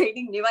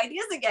recreating new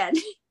ideas again.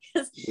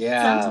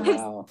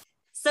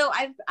 So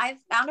I've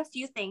found a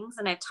few things,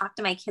 and I've talked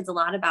to my kids a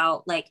lot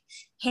about like,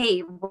 hey,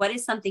 what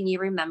is something you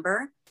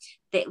remember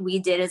that we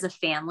did as a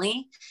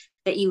family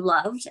that you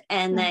loved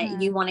and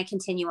that you want to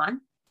continue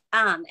on?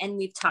 And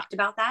we've talked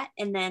about that.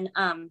 And then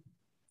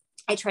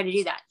I try to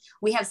do that.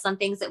 We have some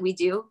things that we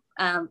do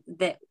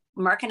that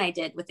Mark and I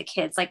did with the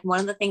kids. Like,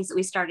 one of the things that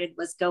we started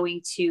was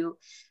going to,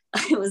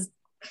 it was,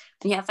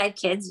 when you have 5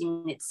 kids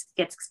and it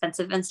gets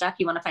expensive and stuff,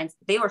 you want to find,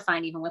 they were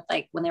fine even with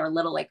like when they were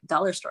little, like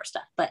dollar store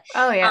stuff, but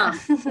like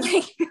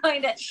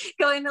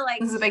going to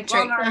like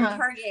Walmart or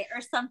Target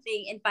or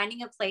something and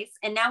finding a place.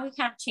 And now we've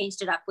kind of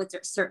changed it up with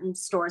certain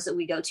stores that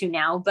we go to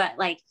now, but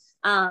like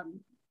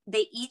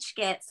they each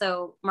get,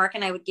 so Mark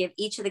and I would give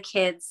each of the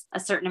kids a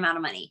certain amount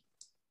of money.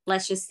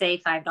 Let's just say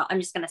 $5.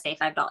 I'm just going to say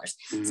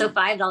 $5. So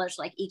 $5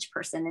 like each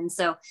person. And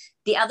so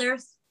the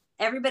others,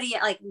 everybody,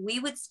 like, we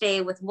would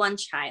stay with one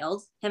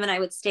child. Him and I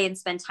would stay and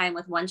spend time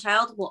with one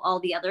child, while all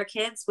the other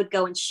kids would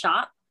go and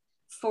shop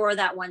for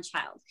that one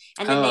child.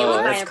 And then they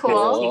would buy a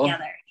present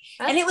together.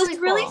 And it was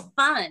really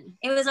fun.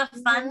 It was a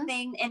fun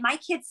thing. And my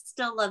kids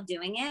still love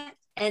doing it.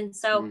 And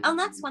so,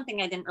 that's one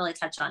thing I didn't really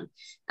touch on.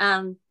 I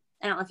don't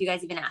know if you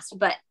guys even asked,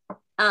 but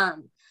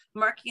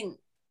Mark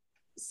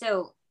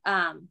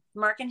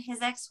and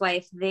his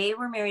ex-wife, they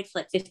were married for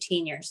like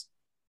 15 years.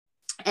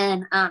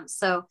 And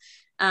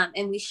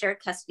and we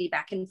shared custody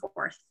back and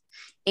forth.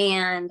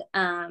 And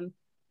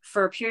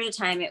for a period of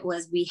time, it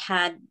was, we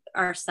had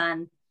our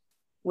son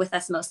with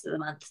us most of the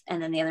month.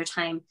 And then the other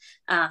time,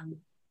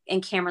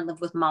 and Cameron lived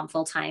with mom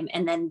full time.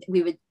 And then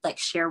we would like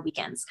share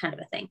weekends, kind of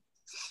a thing.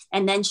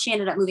 And then she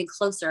ended up moving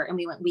closer, and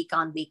we went week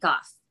on, week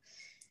off.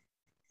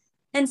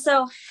 And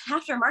so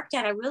after Mark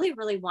died, I really,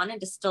 really wanted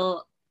to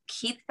still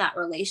keep that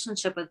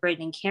relationship with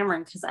Braden and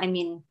Cameron. Cause I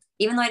mean,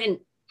 even though I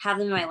didn't have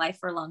them in my life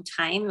for a long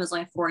time, it was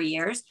only 4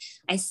 years,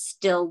 I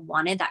still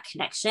wanted that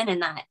connection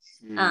and that,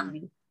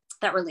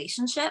 that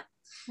relationship.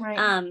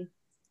 Right.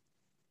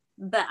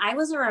 But I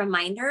was a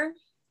reminder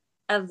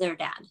of their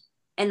dad,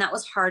 and that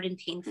was hard and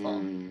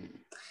painful.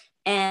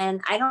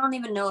 And I don't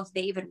even know if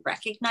they even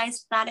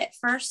recognized that at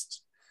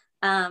first.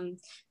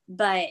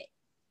 But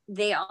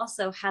they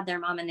also had their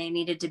mom, and they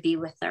needed to be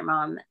with their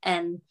mom.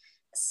 And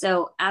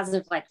so as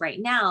of like right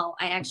now,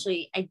 I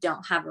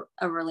don't have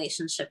a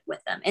relationship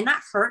with them, and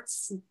that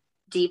hurts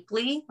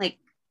deeply, like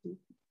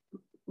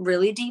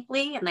really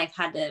deeply. And I've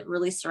had to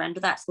really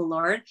surrender that to the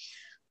Lord.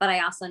 But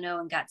I also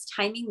know in God's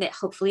timing that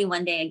hopefully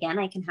one day again,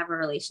 I can have a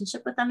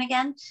relationship with them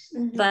again.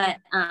 Mm-hmm.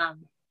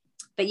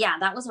 But yeah,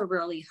 that was a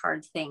really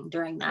hard thing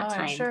during that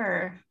time.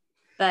 Sure.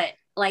 But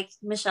like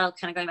Michelle,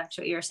 kind of going back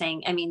to what you were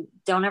saying, I mean,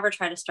 don't ever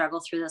try to struggle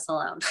through this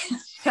alone.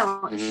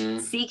 Don't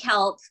seek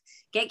help,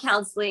 get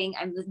counseling.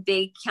 I'm a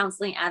big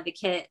counseling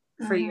advocate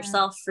for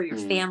yourself, for your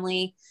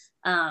family.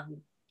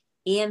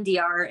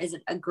 EMDR is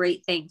a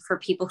great thing for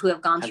people who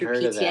have gone through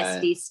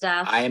PTSD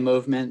stuff. Eye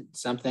movement,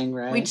 something,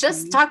 right? We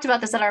just talked about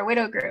this at our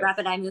widow group.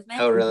 Rapid eye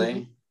movement. Oh,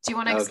 really? Do you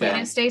want to explain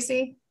it,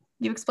 Stacie?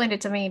 You explained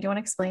it to me. Do you want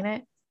to explain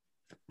it?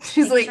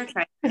 She's like,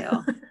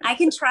 I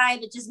can try,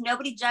 but just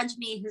nobody judge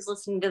me who's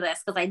listening to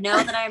this, because I know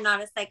that I am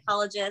not a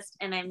psychologist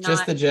and I'm not.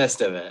 Just the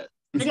gist of it.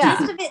 The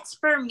gist of it's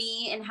for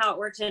me and how it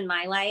worked in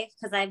my life,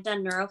 because I've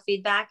done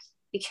neurofeedback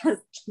because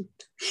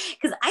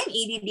I'm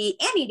ADD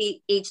and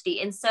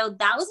ADHD. And so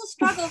that was a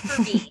struggle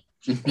for me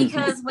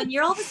because when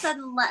you're all of a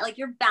sudden like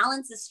your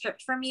balance is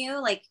stripped from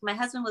you, like my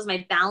husband was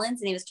my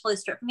balance and he was totally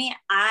stripped from me.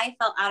 I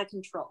felt out of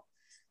control.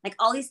 Like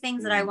all these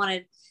things that I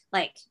wanted,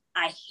 like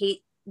I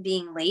hate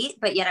being late,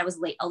 but yet I was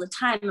late all the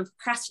time. I'm a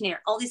procrastinator,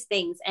 all these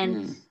things.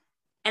 And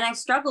I've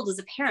struggled as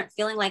a parent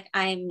feeling like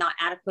I'm not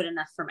adequate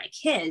enough for my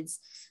kids,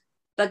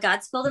 but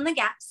God's filled in the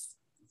gaps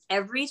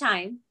every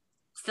time,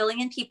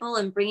 filling in people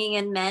and bringing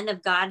in men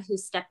of God who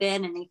step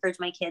in and encourage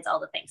my kids, all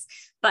the things.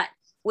 But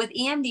with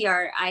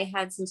EMDR, I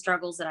had some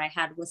struggles that I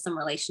had with some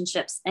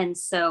relationships. And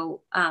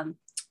so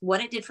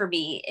what it did for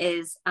me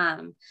is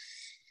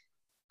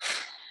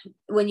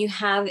when you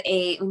have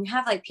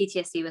like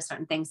PTSD with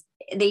certain things,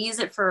 they use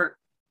it for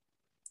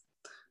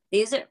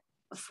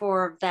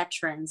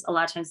veterans a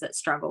lot of times that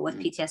struggle with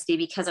PTSD,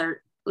 because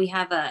we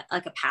have a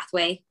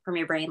pathway from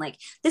your brain. Like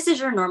this is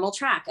your normal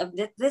track of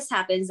this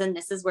happens and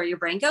this is where your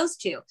brain goes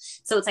to.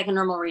 So it's like a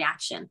normal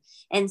reaction.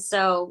 And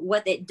so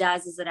what it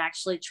does is it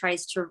actually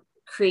tries to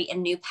create a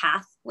new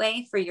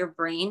pathway for your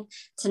brain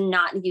to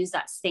not use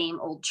that same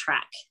old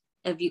track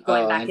of you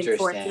going back and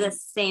forth to the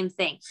same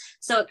thing.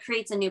 So it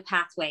creates a new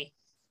pathway.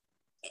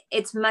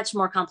 It's much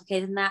more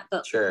complicated than that,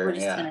 but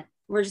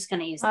we're just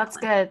gonna use that's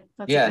that.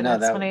 Good. That's a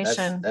good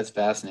explanation. That's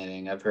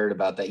fascinating. I've heard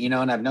about that.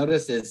 And I've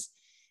noticed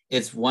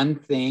it's one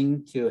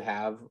thing to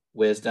have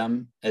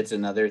wisdom. It's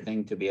another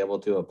thing to be able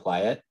to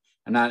apply it.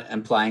 I'm not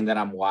implying that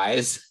I'm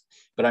wise,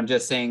 but I'm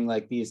just saying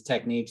like these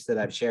techniques that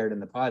I've shared in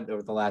the pod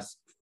over the last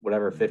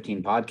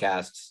 15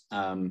 podcasts.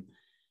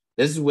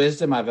 This is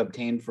wisdom I've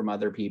obtained from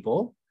other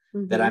people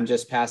that I'm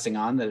just passing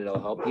on, that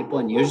it'll help people.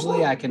 And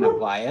usually I can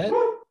apply it,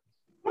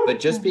 but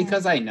just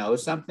because I know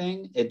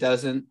something, it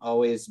doesn't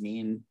always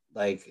mean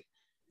like,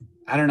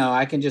 I don't know,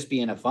 I can just be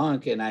in a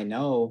funk and I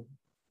know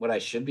what I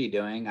should be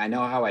doing. I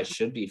know how I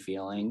should be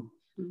feeling.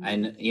 I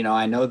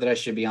know that I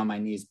should be on my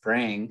knees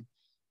praying,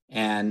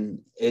 and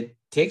it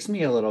takes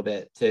me a little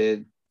bit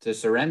to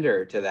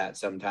surrender to that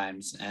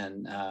sometimes.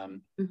 And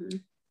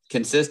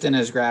consistent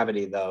as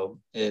gravity, though,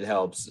 it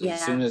helps.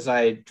 As soon as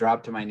I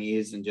drop to my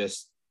knees and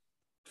just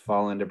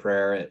fall into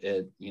prayer,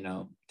 it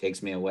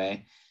takes me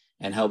away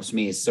and helps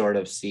me sort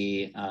of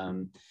see.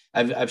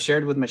 I've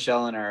shared with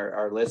Michelle and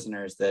our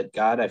listeners that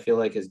God, I feel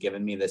like, has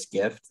given me this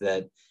gift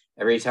that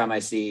every time I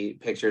see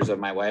pictures of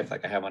my wife,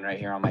 like I have one right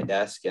here on my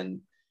desk,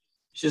 and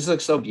she just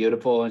looks so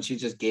beautiful, and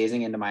she's just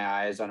gazing into my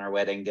eyes on our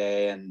wedding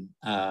day. And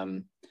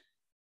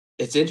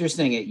it's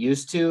interesting. It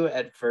used to,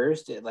 at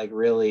first, it like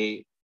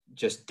really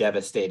just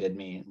devastated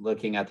me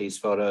looking at these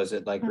photos.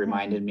 It like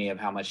reminded me of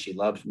how much she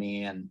loved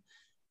me. And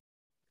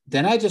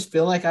then I just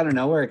feel like out of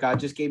nowhere, God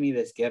just gave me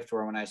this gift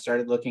where when I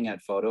started looking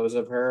at photos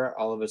of her,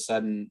 all of a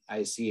sudden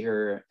I see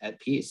her at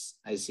peace.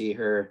 I see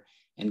her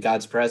in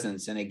God's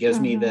presence. And it gives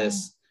me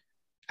this,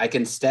 I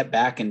can step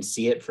back and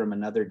see it from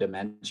another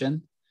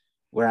dimension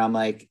where I'm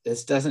like,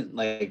 this doesn't,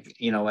 like,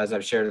 as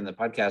I've shared in the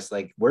podcast,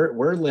 like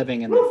we're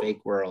living in the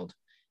fake world.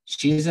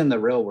 She's in the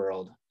real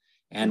world,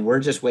 and we're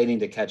just waiting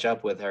to catch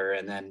up with her.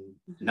 And then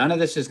none of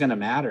this is going to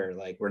matter.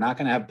 Like, we're not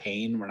going to have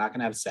pain. We're not going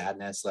to have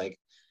sadness. Like,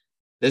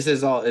 this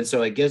is all. And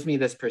so it gives me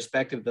this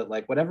perspective that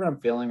like, whatever I'm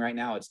feeling right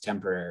now, it's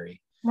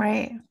temporary.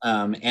 Right.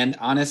 And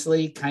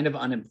honestly, kind of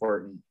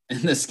unimportant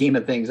in the scheme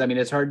of things. I mean,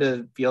 it's hard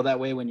to feel that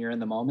way when you're in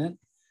the moment,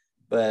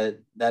 but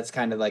that's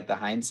kind of like the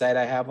hindsight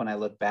I have when I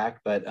look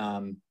back. But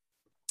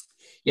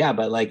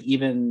but like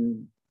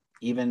even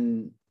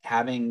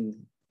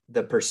having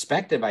the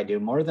perspective I do,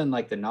 more than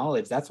like the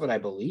knowledge, that's what I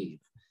believe.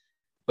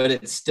 But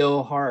it's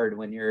still hard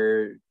when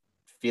you're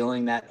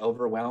feeling that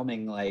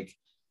overwhelming, like,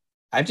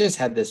 I've just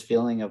had this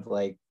feeling of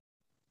like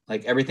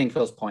everything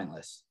feels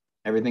pointless.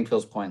 Everything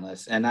feels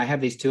pointless. And I have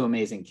these two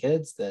amazing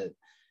kids that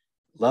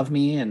love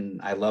me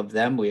and I love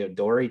them. We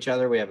adore each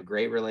other. We have a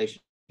great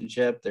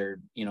relationship.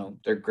 They're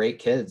great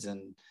kids.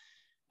 And,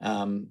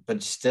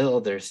 but still,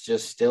 there's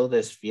just still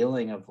this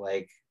feeling of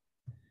like,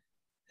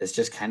 this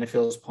just kind of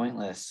feels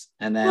pointless.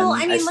 And then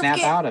I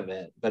snap out of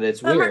it, but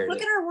it's weird. Look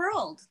at our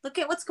world. Look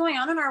at what's going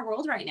on in our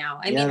world right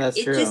now. I mean,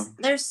 that's true.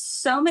 There's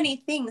so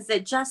many things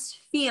that just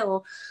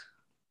feel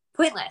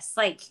pointless.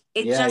 Like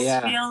it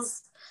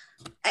feels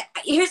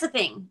Here's the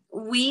thing.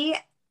 We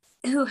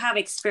who have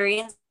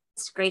experienced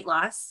great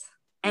loss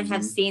and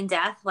have seen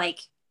death like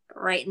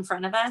right in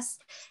front of us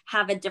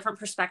have a different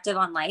perspective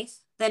on life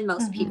than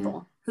most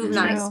people who've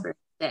not experienced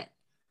it.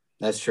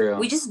 That's true.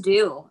 We just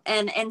do.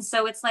 And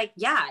so it's like,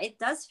 yeah, it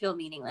does feel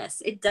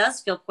meaningless. It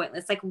does feel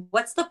pointless. Like,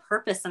 what's the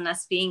purpose in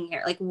us being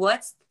here? Like,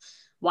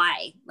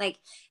 why? Like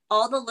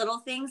all the little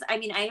things. I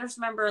mean, I just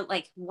remember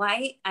like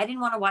why I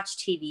didn't want to watch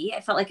TV. I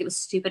felt like it was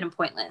stupid and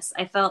pointless.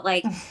 I felt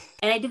like,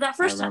 and I did that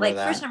first time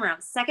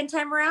around. Second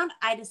time around,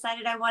 I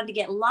decided I wanted to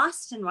get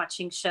lost in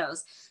watching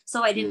shows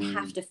so I didn't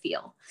have to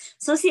feel.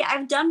 So see,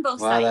 I've done both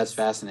sides. Wow, that's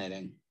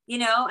fascinating. You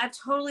know, I've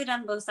totally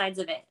done both sides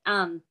of it.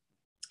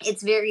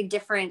 It's very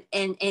different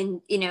and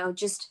you know,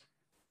 just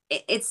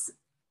it's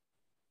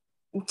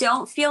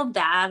don't feel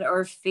bad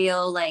or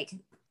feel like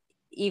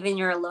even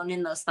you're alone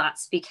in those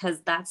thoughts,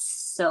 because that's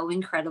so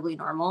incredibly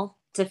normal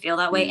to feel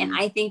that way. And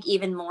I think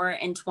even more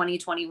in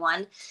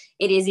 2021,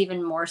 it is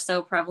even more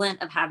so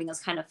prevalent of having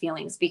those kind of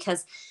feelings,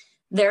 because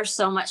there's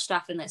so much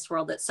stuff in this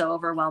world that's so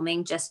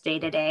overwhelming just day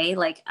to day.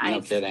 Like I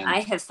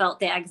have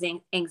felt the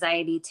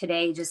anxiety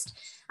today. Just,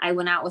 I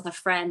went out with a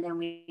friend and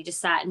we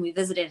just sat and we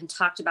visited and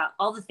talked about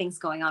all the things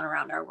going on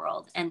around our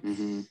world.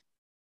 And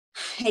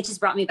it just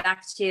brought me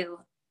back to,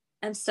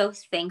 I'm so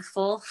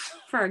thankful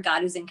for a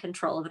God who's in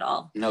control of it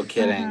all. No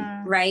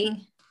kidding. Right?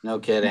 No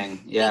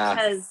kidding. Yeah.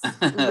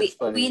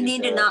 Because we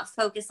need to not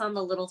focus on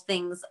the little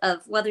things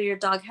of whether your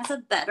dog has a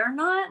bed or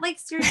not. Like,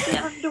 seriously,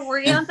 I don't have to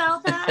worry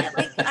about that.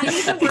 Like, I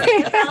need to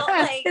worry about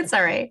like it's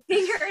all right.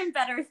 bigger and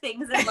better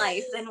things in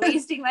life than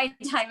wasting my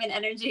time and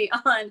energy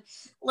on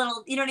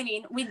little, you know what I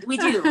mean? We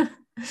do.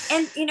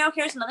 And, you know,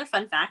 here's another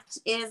fun fact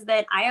is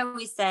that I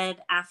always said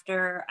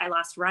after I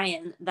lost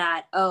Ryan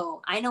that,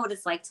 oh, I know what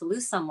it's like to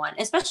lose someone,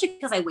 especially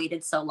because I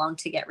waited so long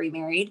to get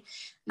remarried.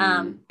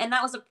 And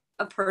that was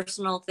a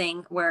personal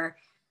thing where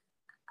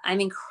I'm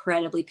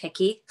incredibly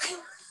picky.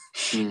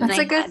 That's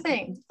a good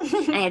thing.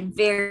 I had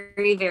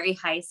very, very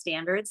high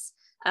standards.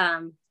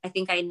 I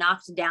think I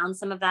knocked down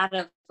some of that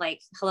of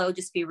like, hello,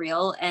 just be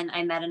real. And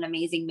I met an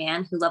amazing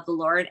man who loved the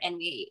Lord, and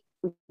we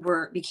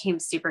became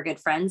super good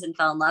friends and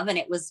fell in love, and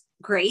it was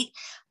great.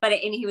 But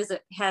and he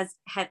has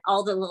had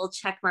all the little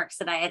check marks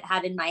that I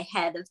had in my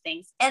head of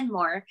things and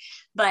more.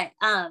 But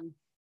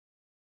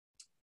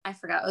I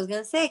forgot what I was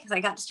gonna say because I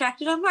got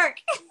distracted on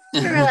Mark.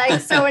 We were like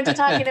so into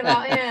talking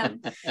about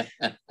him.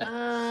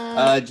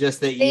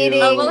 Just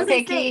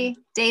that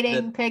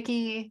dating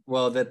picky.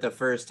 Well, that the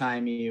first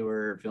time you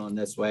were feeling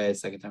this way,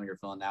 second time you were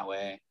feeling that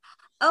way.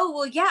 Oh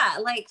well, yeah.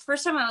 Like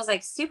first time I was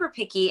like super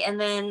picky, and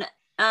then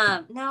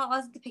no, it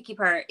wasn't the picky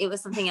part. It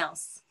was something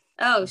else.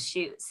 Oh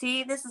shoot!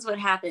 See, this is what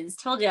happens.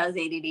 Told you I was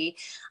ADD.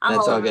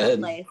 That's all good.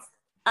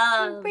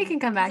 We can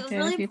come back to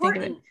it if you think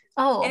of it.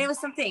 Oh, and it was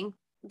something.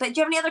 But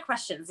do you have any other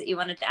questions that you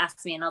wanted to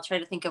ask me? And I'll try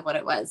to think of what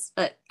it was.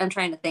 But I'm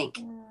trying to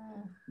think.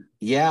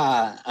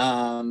 Yeah.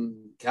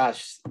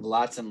 Gosh,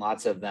 lots and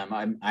lots of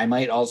them. I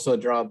might also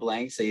draw a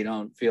blank so you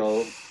don't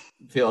feel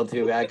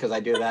too bad, because I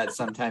do that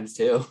sometimes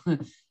too.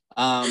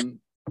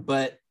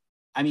 But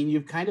I mean,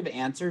 you've kind of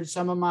answered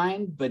some of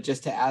mine, but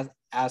just to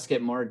ask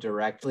it more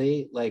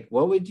directly, like,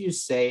 what would you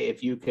say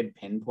if you could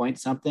pinpoint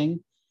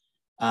something,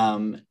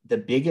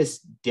 the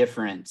biggest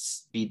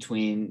difference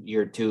between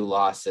your two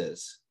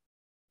losses?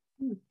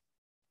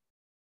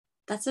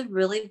 That's a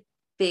really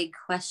big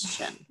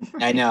question.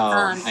 I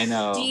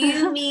know. Do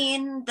you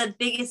mean the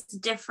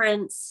biggest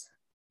difference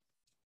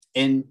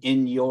in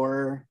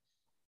your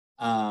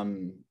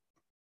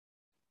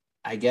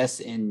I guess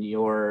in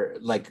your,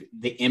 like,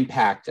 the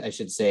impact, I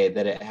should say,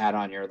 that it had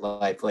on your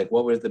life? Like,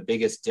 what were the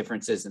biggest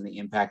differences in the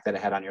impact that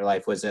it had on your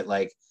life? Was it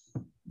like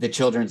the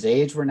children's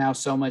age were now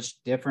so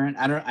much different?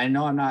 I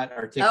know I'm not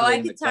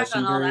articulating the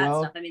question very well. I could talk on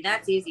all that stuff. I mean,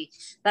 that's easy,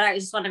 but I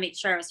just want to make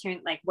sure I was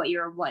hearing like what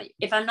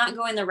if I'm not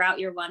going the route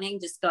you're wanting,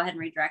 just go ahead and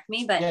redirect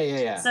me. But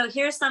yeah. So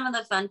here's some of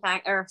the fun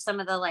fact, or some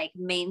of the like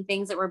main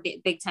things that were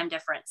big time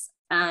difference.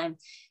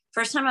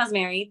 First time I was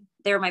married,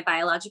 they were my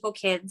biological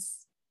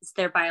kids. It's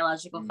their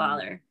biological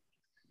father.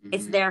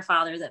 It's their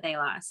father that they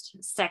lost.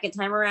 Second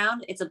time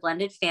around, it's a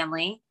blended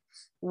family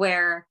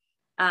where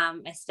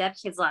my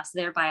stepkids lost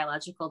their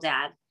biological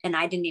dad, and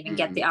I didn't even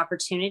get the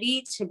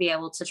opportunity to be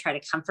able to try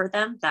to comfort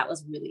them. That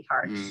was really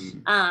hard.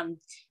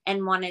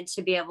 And wanted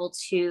to be able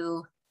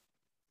to,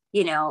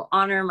 you know,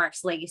 honor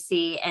Mark's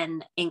legacy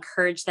and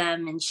encourage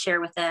them and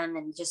share with them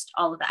and just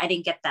all of that. I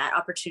didn't get that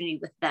opportunity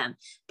with them.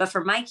 But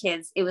for my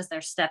kids, it was their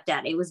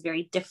stepdad. It was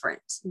very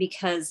different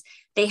because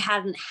they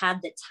hadn't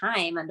had the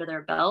time under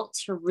their belt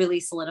to really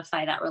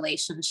solidify that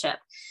relationship.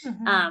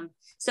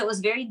 So it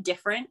was very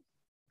different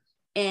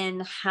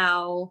in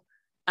how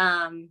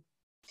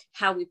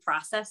we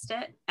processed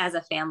it as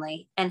a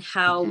family and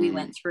how we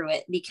went through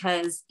it,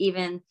 because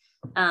even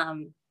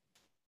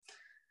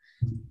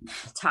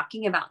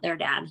talking about their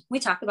dad, we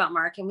talk about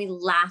Mark and we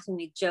laugh and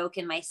we joke,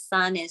 and my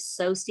son is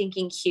so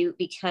stinking cute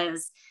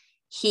because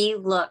he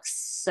looks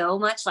so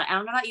much like, I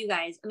don't know about you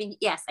guys. I mean,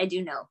 yes, I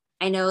do know.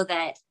 I know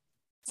that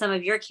some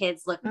of your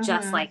kids look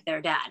just like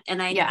their dad.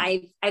 And I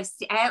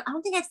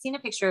don't think I've seen a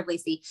picture of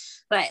Lacey,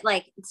 but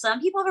like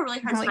some people have a really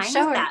hard time with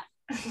that.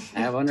 I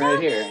have one right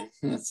here.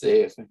 Let's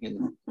see if I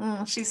can.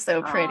 She's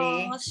so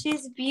pretty. Oh,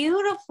 she's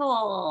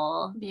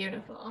beautiful.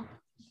 Beautiful.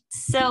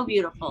 So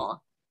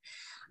beautiful.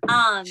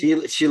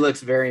 She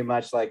looks very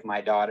much like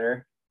my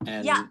daughter.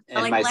 And like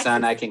my Alexis.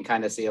 Son, I can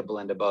kind of see a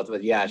blend of both.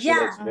 But she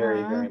looks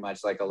very, very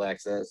much like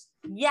Alexis.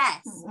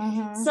 Yes.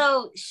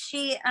 So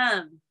she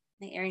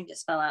the earring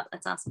just fell out.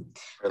 That's awesome.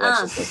 Or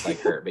Alexis looks like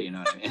her, but you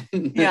know what I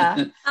mean.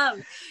 Yeah.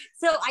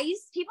 So I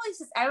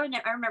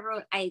remember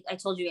when I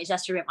told you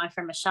yesterday, my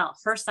friend Michelle,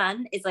 her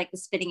son is like the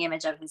spitting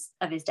image of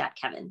his dad,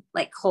 Kevin.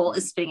 Like Cole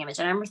is spitting image.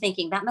 And I remember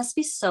thinking that must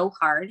be so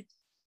hard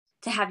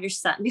to have your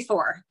son,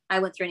 before I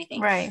went through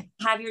anything, right?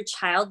 Have your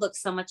child look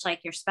so much like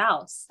your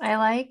spouse. I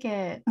like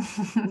it.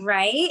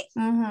 Right.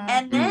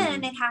 And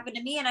then it happened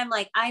to me, and I'm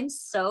like, I'm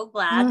so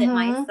glad that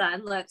my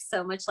son looks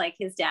so much like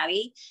his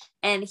daddy,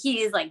 and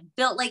he is like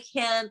built like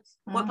him.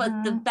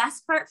 But the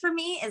best part for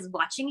me is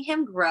watching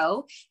him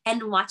grow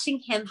and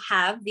watching him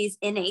have these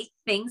innate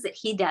things that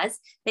he does,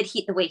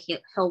 the way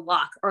he'll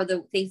walk, or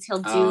the things he'll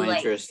do,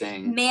 like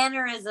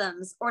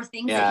mannerisms or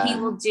things that he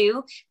will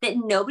do that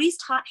nobody's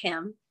taught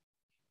him.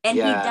 And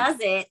he does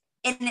it,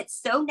 and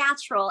it's so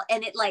natural,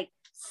 and it like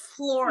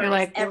floors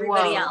like,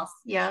 everybody else.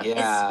 Yeah.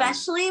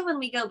 Especially when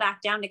we go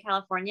back down to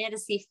California to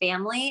see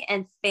family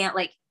and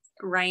like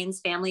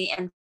Ryan's family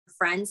and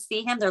friends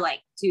see him. They're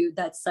like, dude,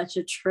 that's such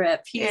a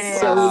trip. He's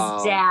so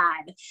his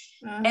dad.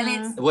 And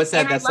it's what's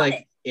that? That's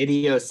like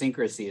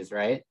idiosyncrasies,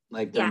 right?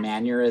 Like their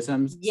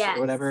mannerisms or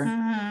whatever.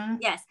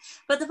 Yes.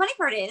 But the funny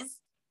part is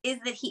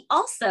that he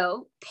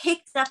also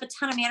picked up a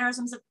ton of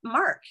mannerisms of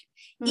Mark,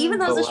 even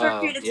though it's a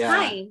short period of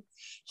time.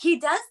 He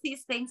does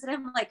these things, and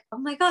I'm like, oh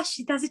my gosh,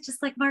 he does it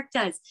just like Mark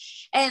does.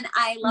 And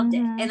I loved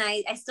it, and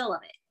I still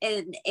love it.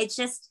 And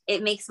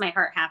it makes my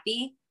heart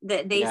happy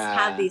that they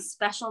have these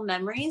special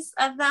memories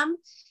of them,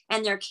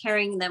 and they're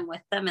carrying them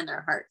with them in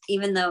their heart,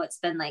 even though it's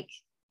been like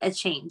a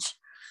change.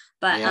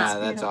 But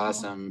that's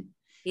awesome.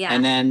 Yeah.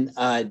 And then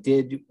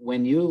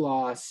when you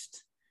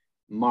lost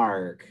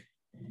Mark,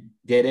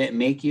 did it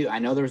make you, I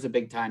know there was a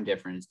big time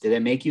difference, did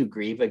it make you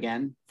grieve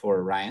again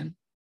for Ryan?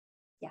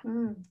 Yeah.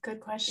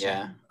 Good question.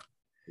 Yeah.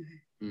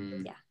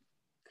 Yeah.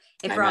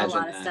 It brought a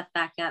lot of stuff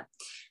back up.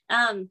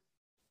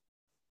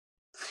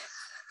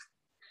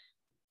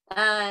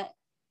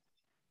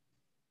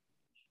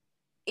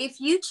 If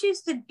you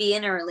choose to be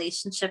in a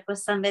relationship with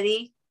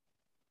somebody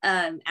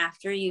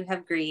after you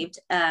have grieved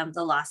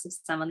the loss of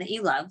someone that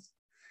you love,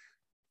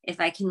 if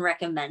I can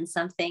recommend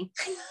something.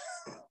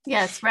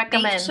 Yes,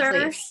 recommend,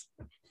 please.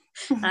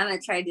 I'm going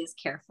to try this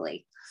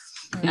carefully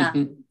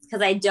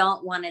because I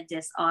don't want to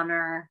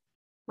dishonor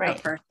a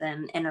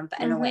person in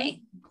a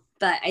way,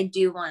 but I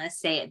do want to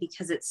say it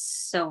because it's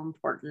so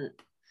important.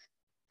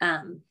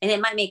 And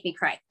it might make me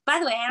cry. By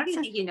the way, I don't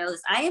even think you know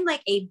this. I am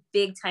like a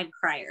big time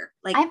crier.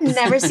 Like I've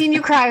never seen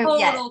you cry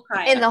yet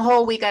crier. In the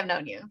whole week I've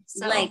known you.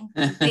 So. Like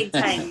big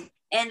time.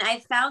 And I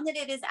found that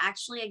it is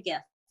actually a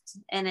gift.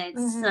 And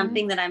it's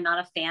something that I'm not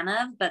a fan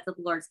of, but the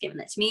Lord's given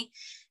it to me.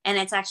 And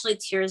it's actually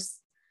tears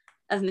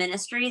of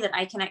ministry that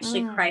I can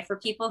actually cry for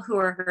people who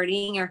are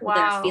hurting or who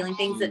are feeling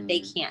things that they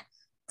can't.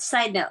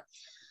 Side note,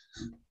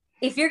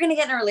 if you're going to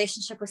get in a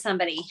relationship with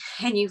somebody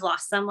and you've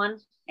lost someone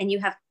and you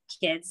have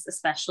kids,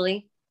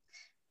 especially,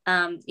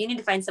 you need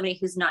to find somebody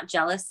who's not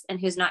jealous and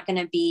who's not going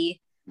to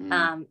be,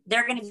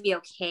 they're going to be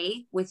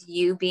okay with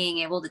you being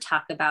able to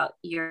talk about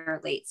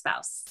your late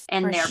spouse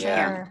and their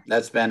parent.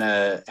 That's been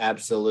a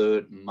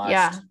absolute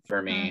must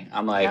for me.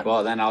 I'm like,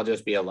 well, then I'll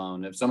just be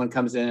alone. If someone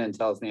comes in and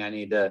tells me I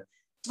need to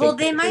take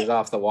pictures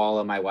off the wall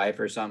of my wife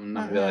or something,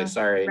 I'm gonna be like,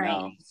 sorry,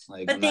 no.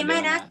 Like, but they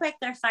might act like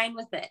they're fine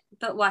with it,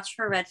 but watch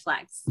for red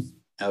flags.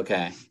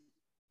 Okay.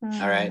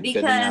 All right.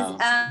 Because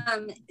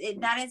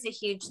that is a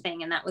huge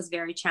thing, and that was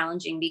very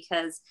challenging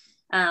because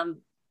that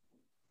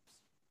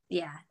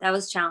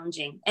was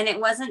challenging. And it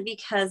wasn't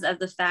because of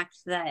the fact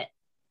that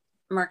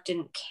Mark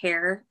didn't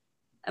care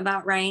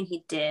about Ryan.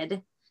 He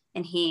did,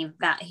 and he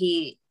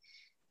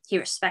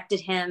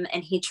respected him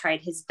and he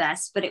tried his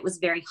best, but it was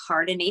very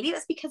hard. And maybe it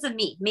was because of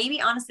me. Maybe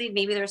honestly,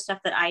 maybe there was stuff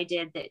that I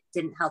did that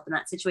didn't help in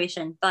that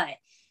situation, but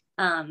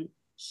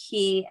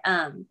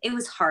it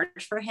was hard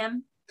for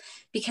him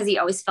because he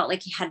always felt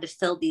like he had to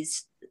fill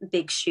these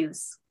big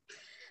shoes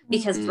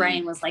because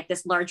Ryan was like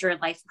this larger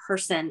life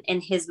person in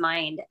his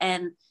mind.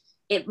 And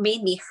it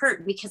made me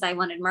hurt because I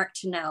wanted Mark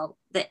to know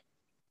that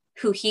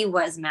who he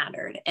was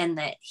mattered and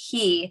that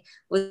he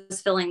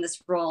was filling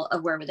this role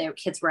of where their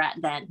kids were at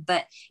then.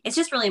 But it's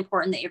just really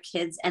important that your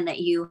kids and that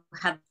you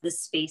have the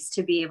space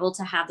to be able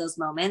to have those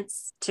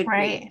moments to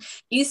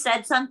grieve. You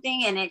said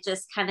something and it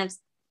just kind of,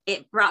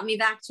 it brought me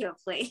back to a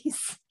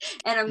place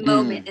and a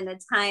moment and a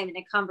time and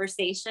a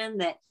conversation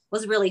that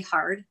was really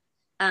hard.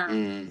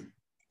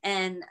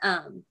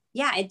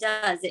 It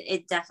does.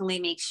 It definitely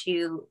makes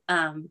you,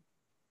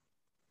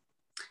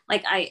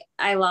 like I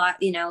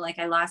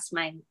lost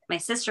my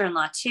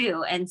sister-in-law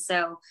too. And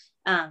so,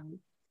 when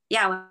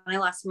I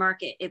lost Mark,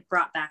 it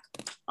brought back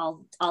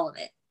all of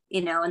it.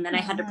 and then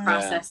I had to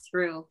process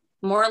through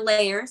more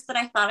layers that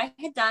I thought I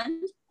had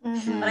done,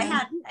 but I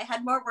hadn't. I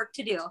had more work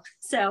to do.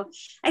 So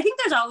I think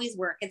there's always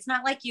work. It's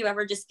not like you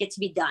ever just get to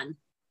be done.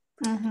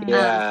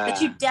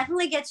 But you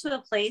definitely get to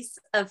a place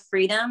of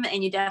freedom,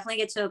 and you definitely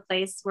get to a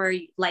place where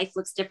life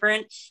looks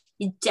different.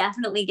 You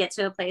definitely get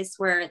to a place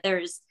where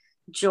there's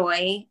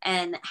joy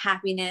and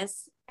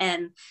happiness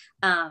and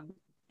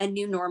a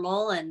new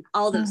normal and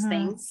all those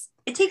things.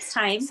 It takes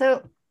time.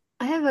 So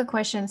I have a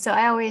question. So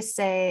I always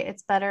say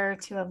it's better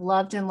to have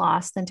loved and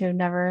lost than to have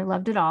never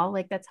loved at all.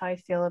 Like that's how I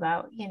feel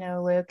about,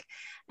 Luke.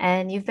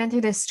 And you've been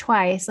through this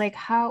twice. Like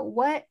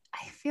what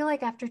I feel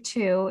like after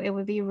two, it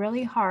would be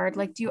really hard.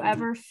 Like, do you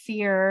ever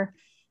fear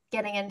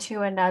getting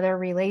into another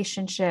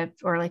relationship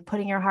or like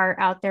putting your heart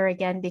out there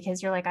again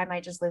because you're like, I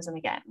might just lose him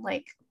again?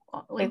 Like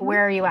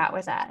where are you at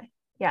with that?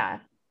 Yeah.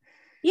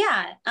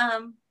 Yeah.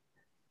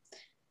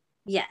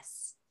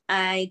 Yes,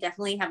 I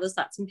definitely have those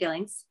thoughts and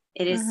feelings.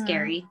 It is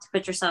scary to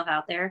put yourself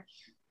out there,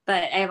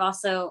 but I've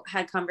also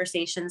had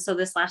conversations. So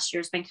this last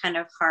year has been kind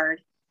of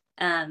hard.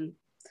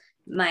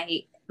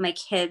 My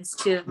kids,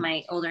 two of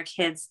my older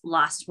kids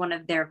lost one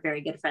of their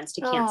very good friends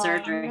to cancer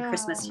during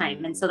Christmas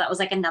time. And so that was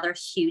like another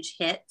huge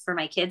hit for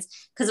my kids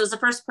because it was the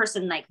first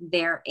person like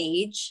their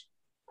age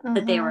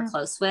that they were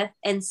close with.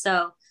 And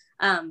so,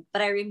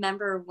 but I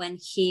remember when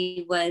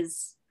he'd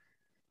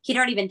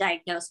already been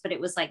diagnosed, but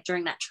it was like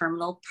during that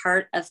terminal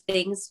part of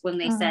things when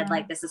they said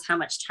like, this is how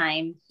much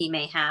time he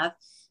may have.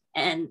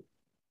 And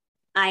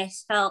I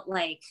felt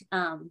like,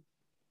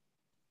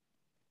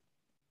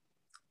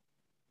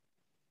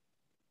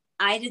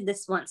 I did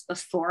this once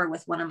before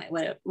with one of my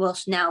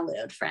now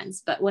widowed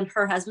friends, but when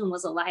her husband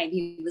was alive,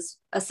 he was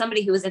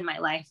somebody who was in my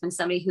life and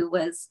somebody who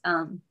was,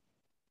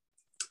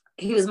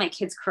 he was my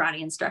kid's karate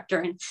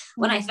instructor. And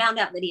when I found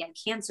out that he had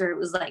cancer, it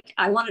was like,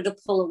 I wanted to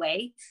pull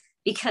away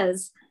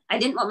because I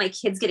didn't want my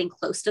kids getting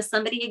close to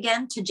somebody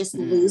again to just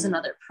lose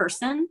another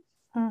person.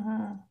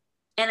 And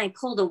I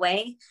pulled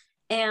away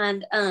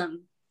and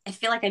I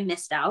feel like I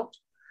missed out.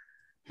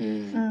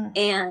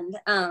 And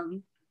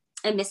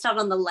I missed out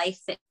on the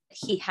life that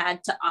he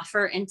had to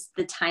offer and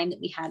the time that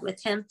we had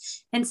with him.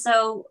 And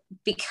so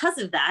because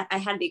of that, I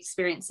had the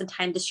experience and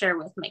time to share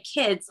with my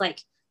kids,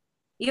 like,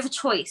 you have a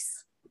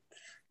choice,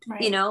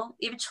 you have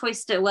a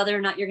choice to whether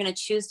or not you're going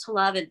to choose to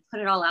love and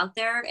put it all out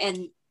there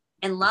and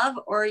love,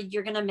 or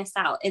you're going to miss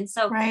out. And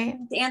so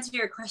to answer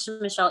your question,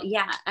 Michelle,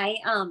 yeah,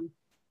 it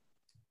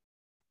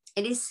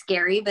is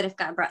scary, but if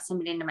God brought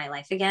somebody into my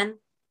life again,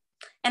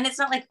 and it's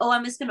not like, oh,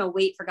 I'm just going to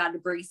wait for God to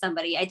bring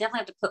somebody. I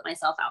definitely have to put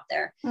myself out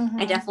there.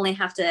 I definitely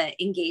have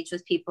to engage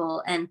with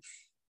people. And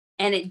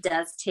it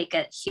does take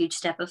a huge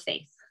step of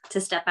faith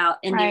to step out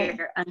into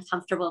your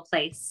uncomfortable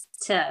place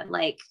to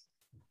like,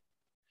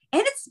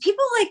 and it's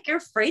people like, you're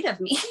afraid of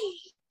me.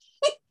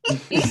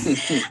 They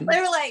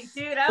were like,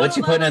 dude, what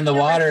you putting in the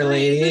water,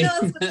 lady? Who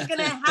knows what's going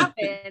to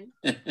happen?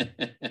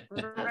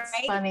 That's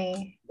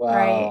funny.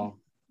 Wow.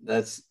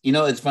 That's,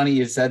 it's funny.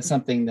 You said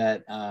something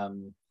that,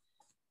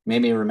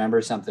 made me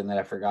remember something that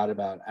I forgot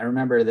about. I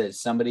remember that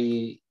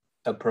somebody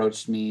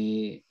approached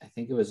me, I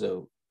think it was I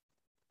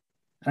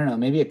don't know,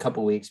 maybe a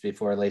couple weeks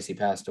before Lacey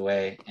passed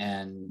away.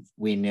 And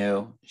we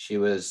knew she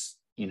was,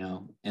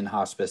 in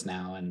hospice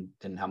now and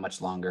didn't have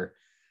much longer.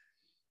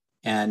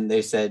 And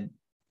they said,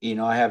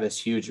 I have this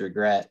huge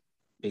regret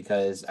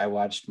because I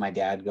watched my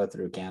dad go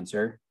through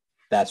cancer.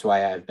 That's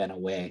why I've been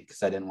away,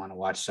 because I didn't want to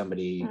watch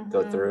somebody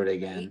go through it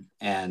again.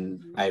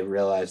 And I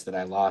realized that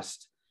I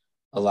lost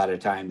a lot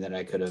of time that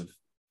I could have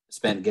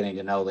spent getting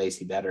to know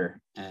Lacey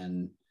better,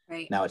 and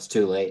now it's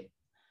too late.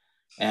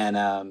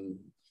 And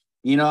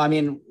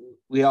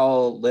we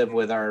all live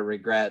with our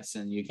regrets,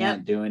 and you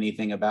can't do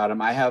anything about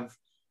them. I have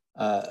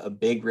a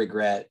big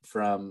regret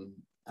from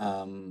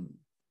I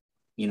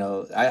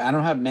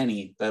don't have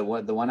many,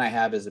 but the one I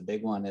have is a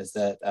big one, is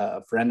that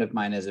a friend of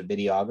mine is a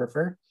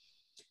videographer,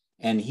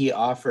 and he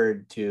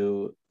offered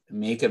to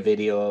make a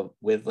video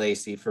with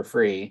Lacey for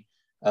free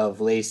of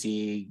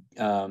Lacey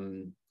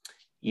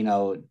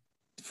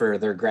for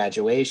their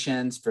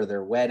graduations, for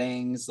their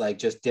weddings, like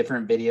just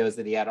different videos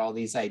that he had all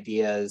these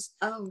ideas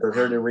for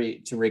her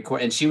to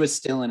record. And she was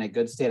still in a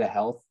good state of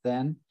health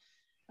then.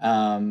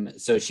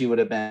 So she would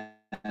have been,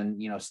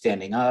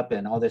 standing up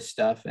and all this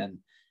stuff. And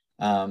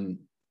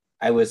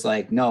I was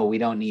like, no, we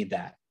don't need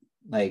that.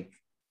 Like,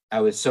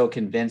 I was so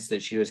convinced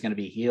that she was going to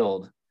be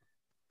healed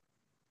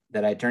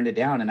that I turned it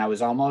down. And I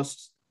was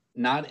almost,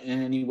 not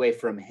in any way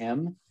from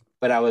him,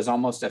 but I was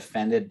almost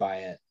offended by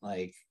it.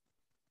 Like,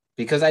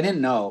 because I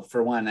didn't know,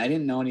 for one, I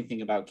didn't know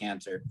anything about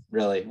cancer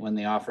really when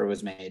the offer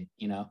was made,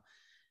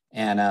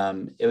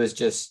 and it was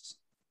just,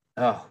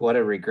 oh, what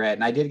a regret.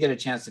 And I did get a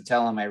chance to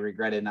tell him I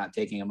regretted not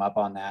taking him up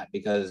on that,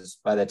 because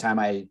by the time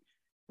I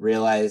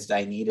realized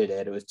I needed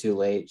it, it was too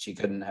late. She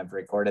couldn't have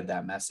recorded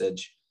that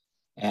message.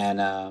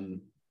 And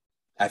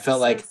I felt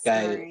so like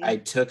I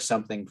took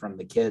something from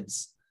the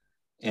kids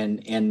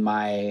in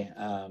my,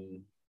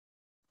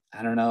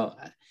 I don't know.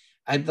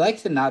 I'd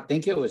like to not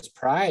think it was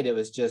pride. It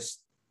was just,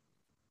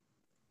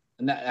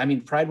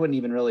 pride wouldn't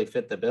even really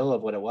fit the bill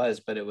of what it was,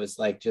 but it was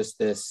like just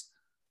this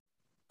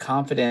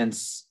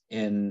confidence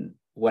in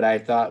what I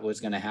thought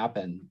was going to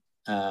happen.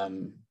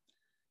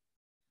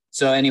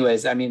 So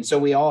anyways, I mean, so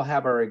we all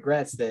have our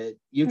regrets that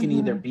you can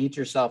either beat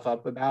yourself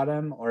up about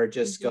them or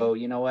just go,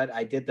 you know what,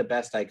 I did the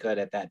best I could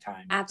at that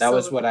time. Absolutely. That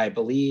was what I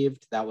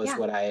believed. That was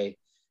what I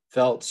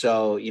felt.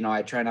 So, you know,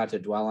 I try not to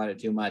dwell on it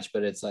too much,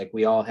 but it's like,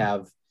 we all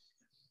have,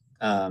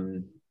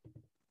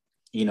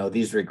 you know,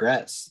 these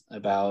regrets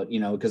about, you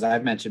know, because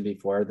I've mentioned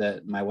before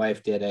that my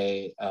wife did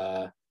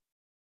a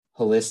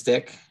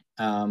holistic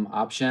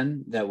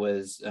option that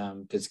was,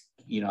 because,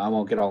 you know, I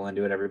won't get all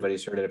into it.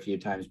 Everybody's heard it a few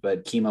times,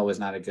 but chemo was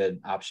not a good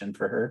option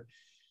for her.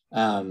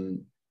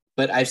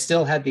 But I've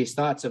still had these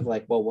thoughts of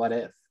like, well, what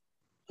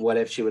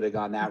if she would have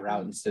gone that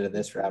route instead of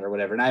this route or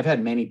whatever? And I've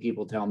had many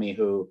people tell me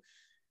who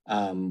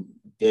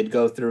did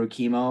go through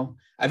chemo.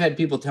 I've had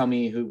people tell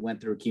me who went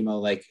through chemo,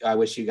 like, I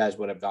wish you guys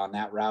would have gone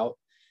that route.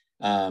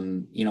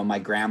 You know, my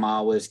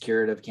grandma was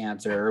cured of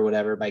cancer or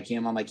whatever by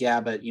chemo. I'm like,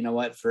 yeah, but you know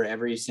what? For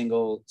every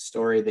single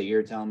story that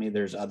you're telling me,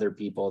 there's other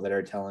people that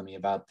are telling me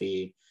about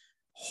the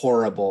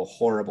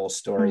horrible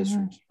stories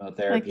from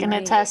chemotherapy. I can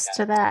attest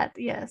to that.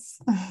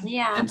 Yes.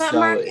 Yeah. And but so,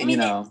 Mark, I mean, you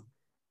know,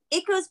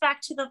 it goes back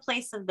to the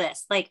place of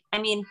this. Like, I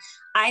mean,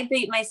 I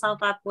beat myself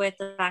up with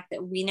the fact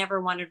that we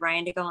never wanted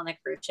Ryan to go on the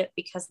cruise ship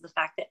because of the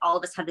fact that all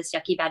of us had this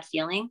yucky bad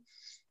feeling.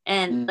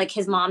 And like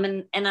his mom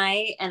and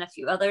I and a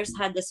few others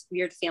had this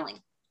weird feeling.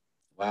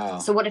 Wow.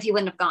 So what if he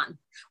wouldn't have gone?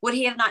 Would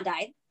he have not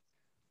died?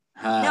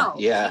 No.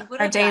 Yeah.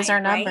 Our days are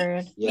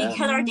numbered. Right? Yeah.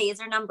 Because our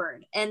days are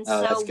numbered. And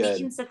so we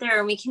can sit there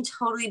and we can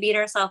totally beat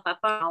ourselves up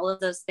on all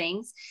of those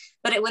things,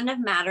 but it wouldn't have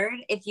mattered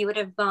if you would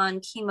have gone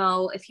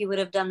chemo, if you would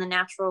have done the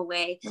natural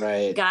way.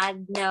 Right.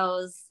 God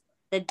knows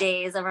the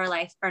days of our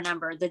life are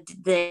numbered, the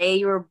day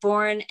you were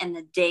born and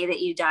the day that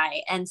you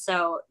die. And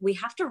so we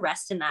have to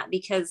rest in that,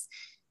 because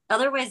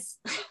otherwise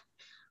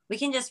we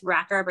can just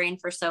rack our brain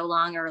for so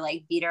long or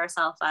like beat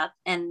ourselves up,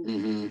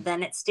 and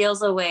then it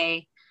steals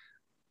away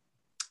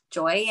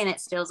joy, and it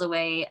steals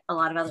away a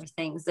lot of other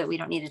things that we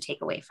don't need to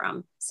take away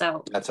from.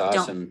 So that's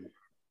awesome.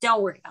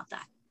 Don't worry about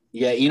that.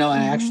 Yeah. You know,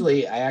 I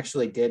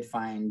actually did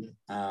find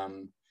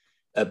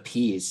a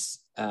piece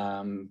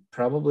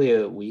probably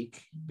a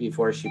week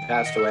before she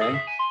passed away.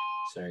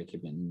 Sorry, I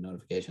keep getting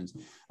notifications.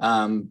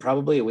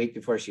 Probably a week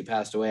before she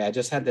passed away, I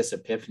just had this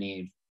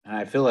epiphany, and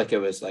I feel like it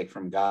was like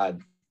from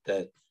God,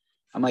 that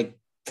I'm like,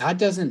 God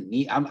doesn't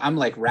need, I'm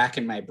like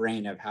racking my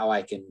brain of how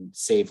I can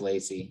save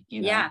Lacey,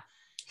 you know? Yeah.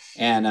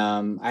 And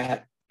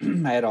I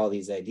had all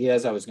these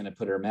ideas. I was going to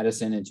put her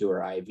medicine into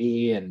her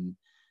IV,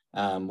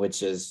 and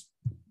which is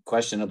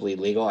questionably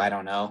legal. I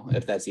don't know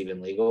if that's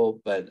even legal,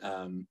 but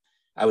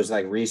I was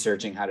like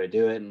researching how to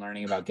do it and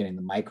learning about getting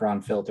the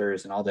micron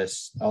filters and all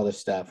this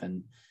stuff.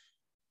 And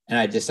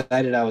I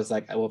decided, I was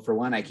like, well, for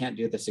one, I can't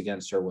do this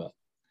against her will.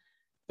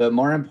 But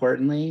more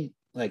importantly,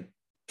 like,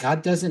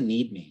 God doesn't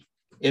need me.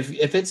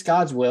 If it's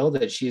God's will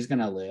that she's going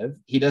to live,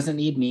 he doesn't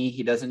need me.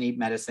 He doesn't need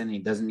medicine. He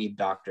doesn't need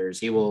doctors.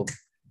 He will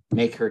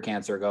make her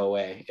cancer go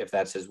away if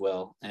that's his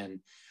will. And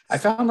I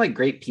found like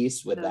great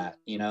peace with that,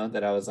 you know,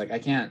 that I was like, I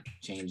can't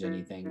change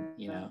anything,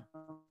 you know.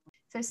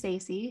 So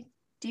Stacie,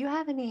 do you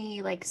have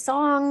any like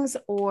songs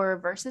or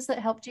verses that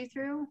helped you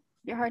through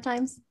your hard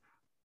times?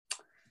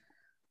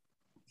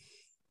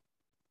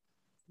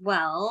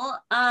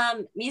 Well,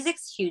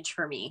 music's huge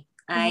for me.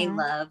 I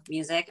love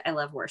music. I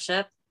love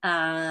worship.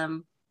 I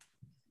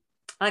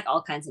like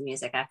all kinds of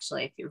music,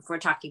 actually, if we're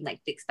talking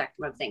like big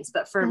spectrum of things.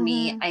 But for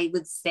me, I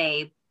would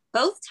say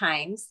both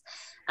times,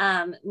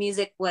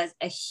 music was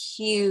a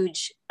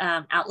huge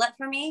outlet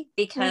for me,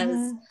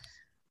 because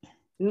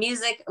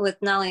music with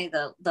not only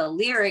the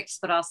lyrics,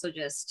 but also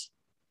just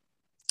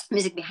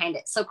music behind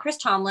it. So Chris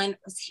Tomlin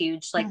was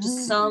huge, like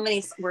just so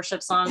many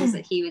worship songs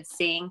that he would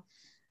sing.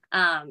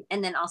 And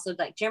then also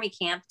like Jeremy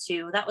Camp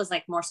too. That was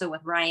like more so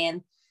with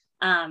Ryan.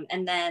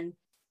 And then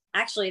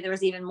actually there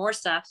was even more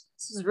stuff.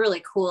 This is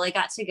really cool. I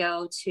got to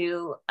go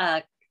to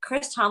a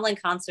Chris Tomlin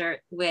concert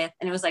with,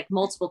 and it was like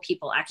multiple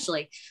people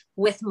actually,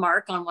 with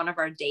Mark on one of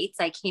our dates.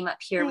 I came up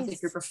here with a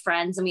group of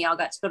friends and we all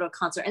got to go to a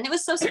concert, and it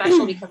was so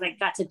special because I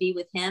got to be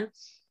with him,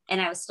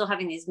 and I was still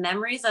having these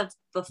memories of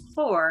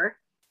before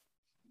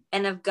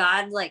and of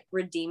God, like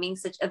redeeming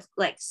such of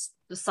like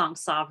the song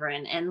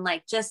Sovereign, and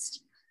like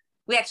just,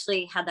 we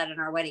actually had that in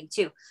our wedding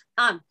too.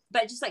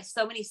 But just like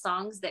so many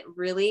songs that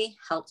really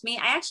helped me.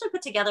 I actually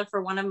put together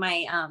for one of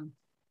my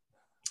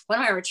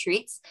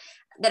retreats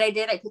that I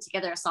did, I put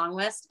together a song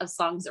list of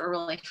songs that were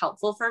really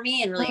helpful for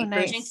me and really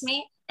encouraging to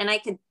me. And I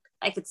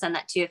could send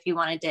that to you if you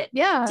wanted it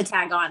to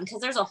tag on,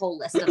 because there's a whole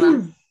list of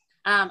them.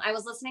 I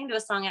was listening to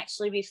a song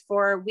actually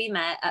before we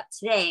met up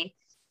today.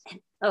 And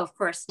of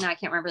course, now I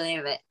can't remember the name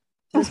of it.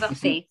 It was about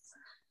faith.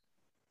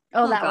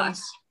 That gosh.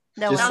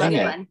 That was a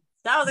good one.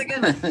 That was a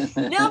good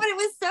one. No, but it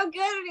was so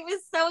good and it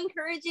was so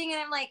encouraging.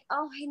 And I'm like,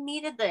 oh, I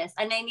needed this.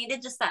 And I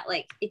needed just that,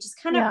 like, it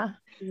just kind of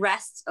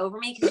rests over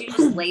me, because you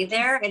just lay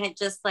there and it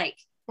just like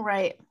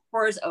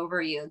pours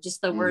over you.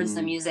 Just the words,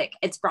 the music.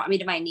 It's brought me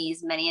to my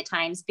knees many a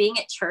times. Being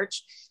at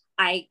church,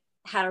 I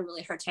had a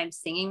really hard time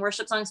singing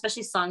worship songs,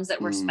 especially songs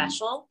that were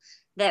special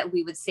that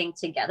we would sing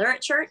together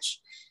at church.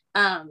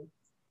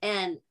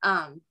 And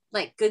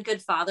like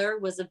Good Father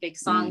was a big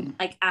song,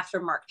 like after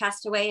Mark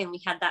passed away, and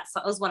we had that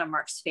song. It was one of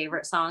Mark's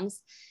favorite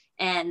songs.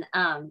 And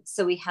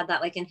so we had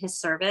that like in his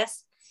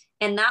service,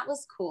 and that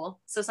was cool.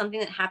 So something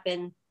that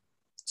happened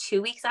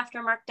 2 weeks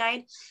after Mark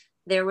died,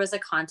 there was a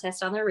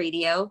contest on the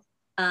radio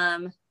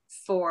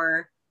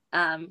for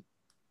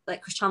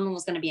like Chris Tomlin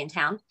was going to be in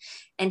town,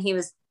 and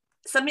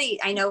somebody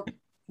I know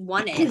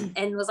won it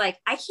and was like,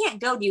 I can't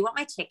go. Do you want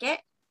my ticket?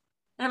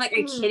 And I'm like, are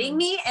you kidding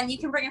me? And you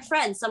can bring a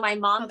friend. So my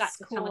mom got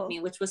to come with me,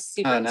 which was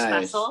super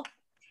special.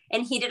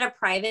 And he did a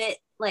private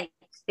like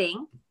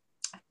thing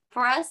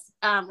for us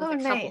with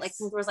a couple, like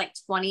there was like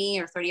 20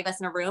 or 30 of us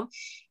in a room,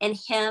 and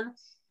him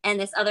and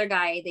this other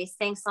guy, they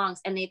sang songs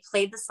and they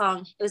played the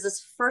song. It was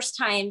his first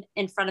time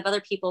in front of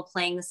other people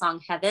playing the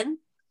song Heaven.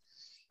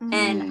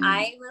 And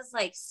I was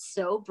like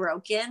so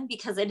broken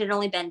because it had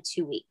only been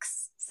 2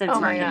 weeks since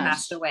Mark had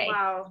passed away.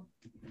 Wow.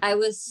 I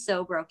was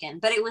so broken,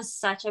 but it was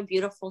such a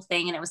beautiful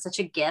thing. And it was such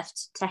a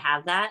gift to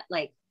have that.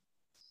 Like,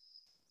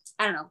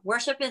 I don't know,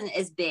 worship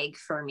is big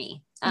for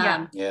me.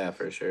 Yeah,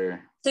 for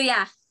sure. So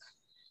yeah,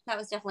 that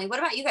was definitely. What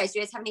about you guys? Do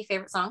you guys have any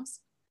favorite songs?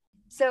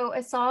 So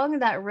a song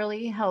that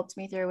really helped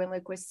me through when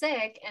Luke was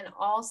sick, and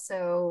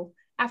also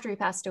after he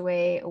passed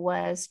away,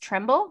 was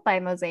Tremble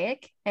by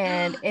Mosaic.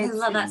 And I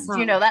love that song.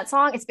 You know that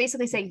song? It's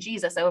basically saying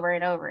Jesus over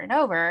and over and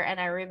over. And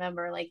I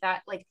remember like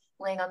that, like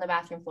laying on the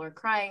bathroom floor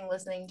crying,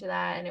 listening to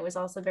that. And it was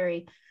also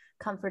very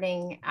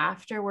comforting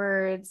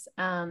afterwards.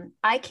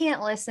 I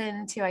can't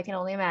listen to I Can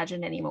Only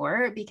Imagine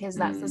anymore because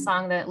that's the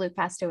song that Luke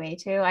passed away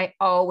to. I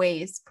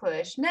always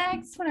push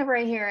next whenever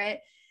I hear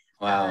it.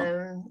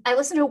 Wow. I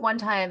listened to it one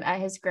time at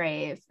his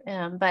grave,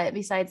 but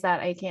besides that,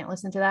 I can't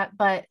listen to that.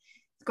 But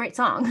great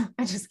song.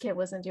 I just can't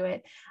listen to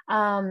it.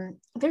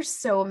 There's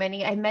so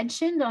many. I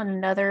mentioned on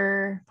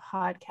another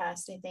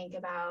podcast, I think,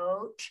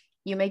 about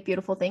You Make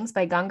Beautiful Things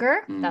by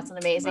Gungor. That's an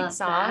amazing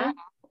song. That.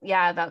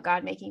 Yeah, about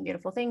God making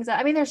beautiful things.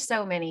 I mean, there's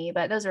so many,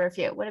 but those are a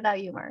few. What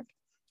about you, Mark?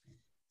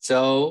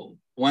 So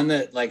one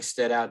that like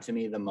stood out to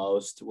me the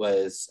most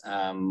was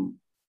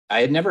I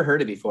had never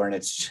heard it before, and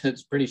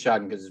it's pretty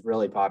shocking because it's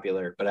really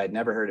popular, but I'd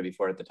never heard it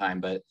before at the time.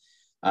 But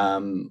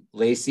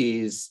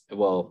Lacey's,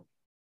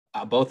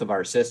 both of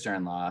our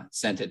sister-in-law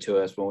sent it to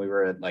us when we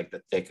were at like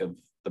the thick of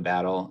the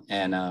battle,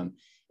 and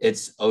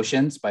it's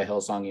Oceans by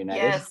Hillsong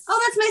United. Yes.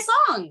 Oh, that's my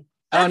song.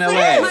 Oh, no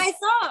way. My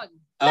song.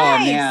 Oh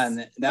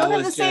man, that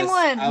was the same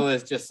one. I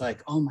was just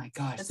like, oh my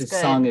gosh, this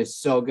song is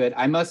so good.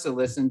 I must have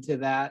listened to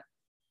that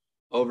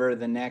over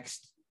the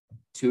next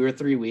 2 or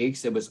 3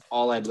 weeks. It was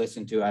all I'd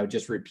listen to. I would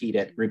just repeat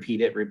it,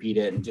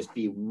 and just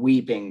be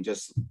weeping,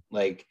 just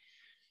like,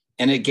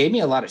 and it gave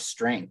me a lot of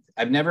strength.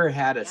 I've never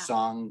had a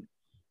song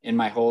in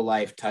my whole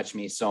life touch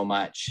me so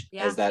much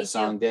as that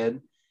song did.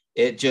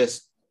 It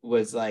just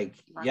was like,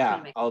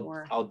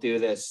 I'll do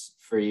this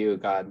for you,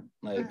 God.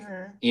 Like,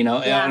 you know,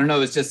 I don't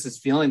know. It's just this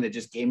feeling that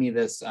just gave me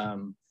this,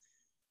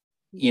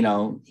 you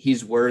know,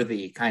 he's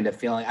worthy kind of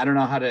feeling. I don't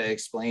know how to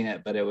explain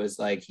it, but it was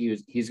like,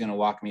 he's going to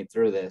walk me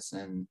through this.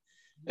 And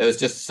it was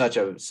just such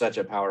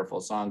a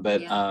powerful song.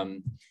 But,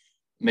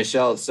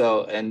 Michelle,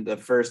 and the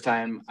first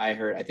time I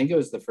heard, I think it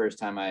was the first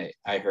time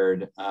I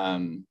heard,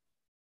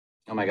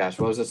 oh my gosh,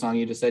 what was the song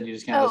you just said? You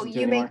just can't listen to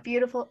You anymore? Make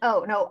Beautiful.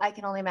 Oh no, I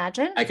Can Only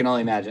Imagine. I Can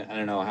Only Imagine. I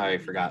don't know how I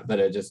forgot, but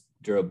it just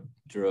drew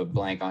a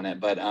blank on it.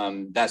 But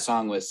that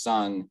song was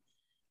sung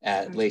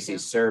at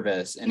Lacey's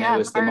service, and it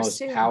was the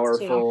most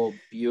powerful,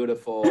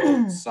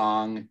 beautiful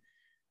song.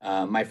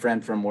 My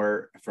friend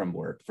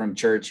from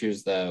church,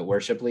 who's the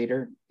worship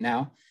leader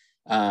now,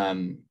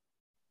 I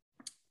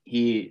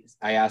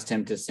asked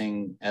him to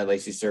sing at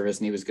Lacey's service,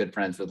 and he was good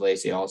friends with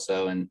Lacey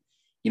also. And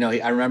you know,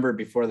 I remember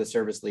before the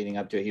service leading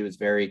up to it, he was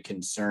very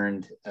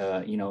concerned.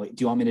 You know, do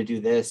you want me to do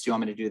this? Do you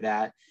want me to do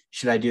that?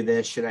 Should I do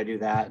this? Should I do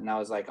that? And I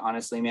was like,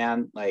 honestly,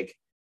 man, like,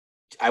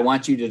 I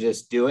want you to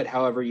just do it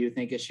however you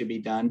think it should be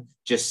done.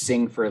 Just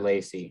sing for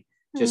Lacey.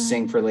 Just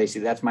sing for Lacey.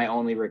 That's my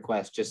only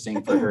request. Just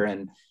sing for her.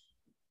 And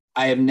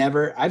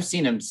I've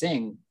seen him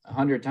sing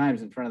 100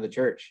 times in front of the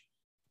church.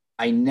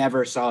 I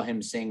never saw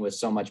him sing with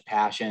so much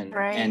passion.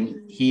 Right. And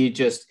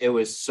it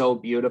was so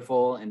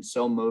beautiful and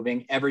so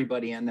moving.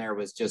 Everybody in there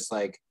was just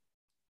like,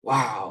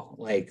 wow,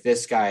 like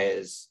this guy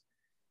is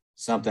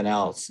something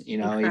else. You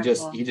know,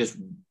 incredible. he just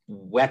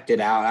wept it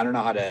out. I don't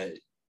know how to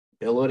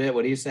billowed it.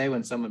 What do you say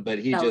when someone, but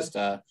he just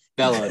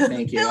bellowed.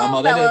 Thank you.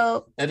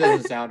 That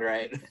doesn't sound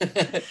right.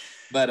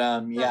 But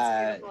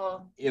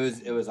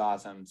it was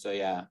awesome. So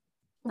yeah.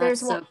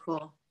 There's so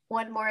cool.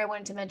 One more I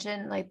wanted to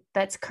mention, like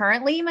that's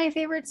currently my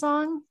favorite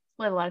song.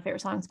 I have a lot of favorite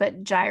songs,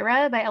 but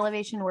Jireh by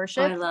Elevation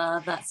Worship. I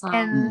love that song.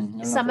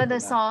 And some of the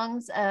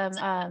songs,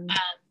 some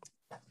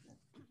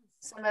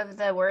of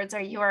the words are,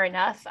 you are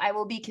enough. I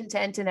will be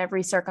content in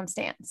every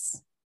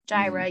circumstance.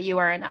 Jireh, you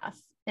are enough.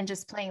 And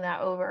just playing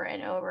that over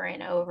and over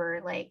and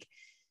over, like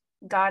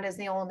God is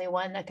the only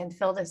one that can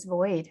fill this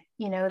void,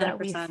 you know, that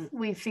 100%.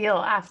 we feel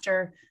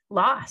after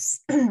loss.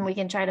 We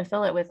can try to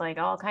fill it with like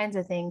all kinds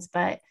of things,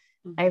 but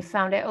I've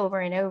found it over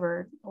and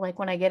over, like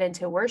when I get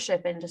into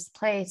worship and just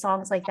play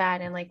songs like that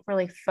and like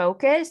really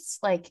focus,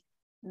 like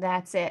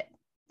that's it.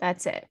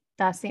 That's it.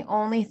 That's the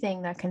only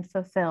thing that can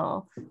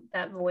fulfill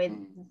that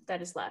void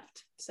that is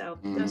left. So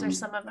those are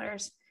some of my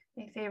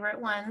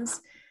favorite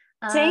ones.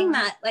 Saying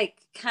that like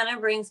kind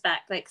of brings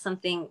back like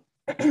something,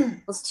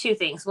 was two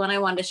things. One, I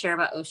wanted to share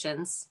about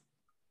oceans.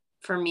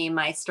 For me,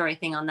 my story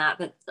thing on that,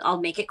 but I'll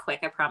make it quick,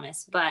 I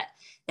promise. But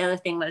the other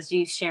thing was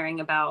you sharing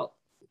about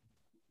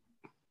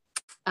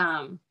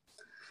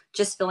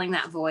just filling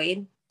that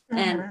void.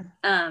 And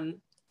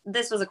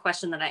this was a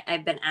question that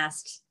I've been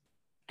asked,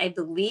 I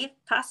believe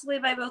possibly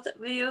by both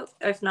of you,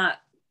 or if not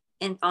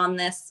on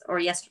this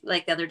or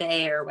like the other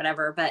day or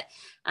whatever. But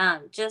I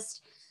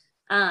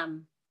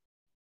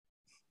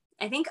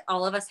think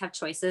all of us have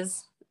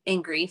choices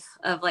in grief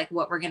of like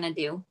what we're going to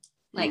do.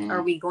 Like,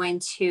 are we going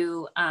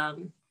to, I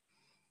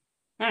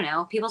don't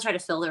know, people try to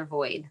fill their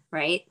void,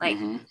 right? Like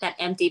that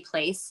empty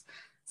place.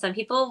 Some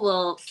people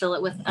will fill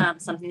it with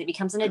something that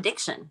becomes an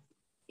addiction,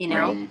 you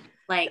know,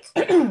 like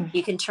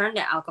you can turn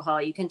to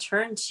alcohol, you can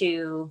turn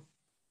to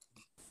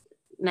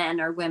men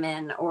or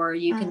women, or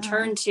you can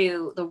turn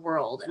to the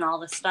world and all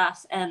this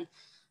stuff. And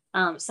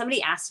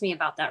somebody asked me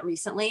about that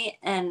recently.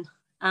 And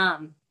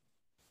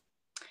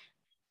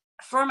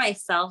for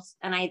myself,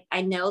 and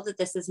I know that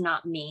this is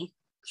not me,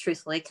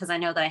 truthfully, because I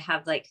know that I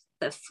have like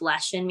the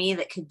flesh in me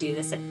that could do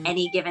this at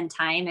any given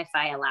time if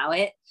I allow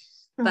it.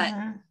 But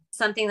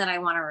something that I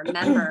want to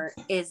remember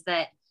is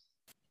that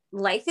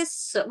life is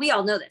so, we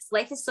all know this,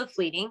 life is so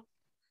fleeting,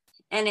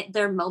 and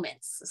they're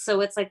moments.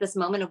 So it's like this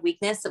moment of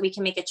weakness that we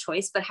can make a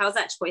choice, but how's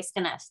that choice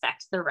going to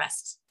affect the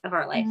rest of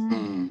our life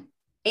and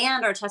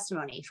our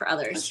testimony for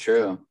others? That's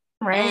true.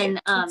 Right.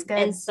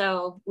 And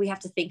so we have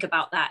to think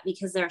about that,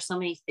 because there are so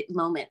many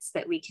moments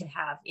that we could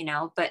have, you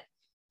know, but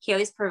he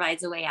always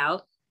provides a way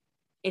out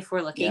if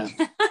we're looking.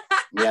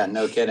 Yeah,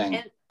 no kidding.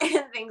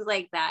 and things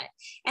like that.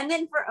 And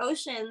then for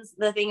oceans,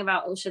 the thing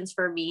about oceans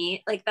for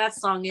me, like that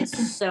song is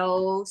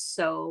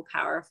so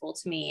powerful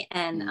to me.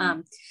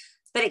 And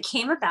but it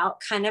came about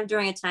kind of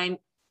during a time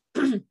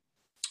when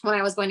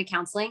I was going to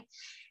counseling,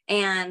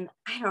 and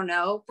I don't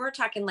know, we're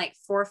talking like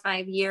 4 or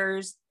 5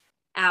 years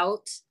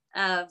out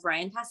of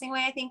Ryan passing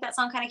away. I think that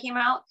song kind of came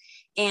out,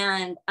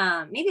 and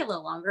maybe a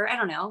little longer, I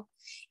don't know.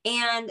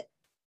 And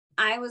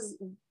I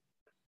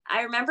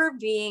remember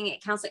being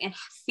at counseling and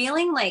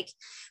feeling like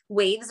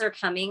waves are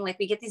coming. Like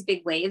we get these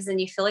big waves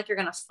and you feel like you're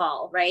going to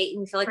fall, right?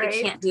 And you feel like I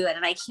can't do it.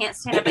 And I can't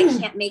stand up. I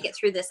can't make it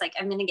through this. Like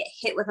I'm going to get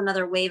hit with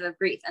another wave of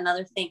grief,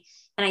 another thing.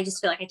 And I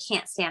just feel like I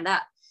can't stand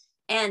up.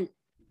 And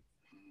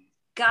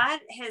God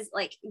has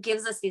like,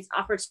 gives us these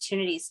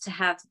opportunities to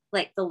have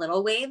like the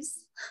little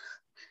waves.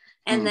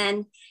 And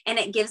then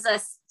it gives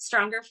us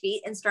stronger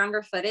feet and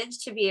stronger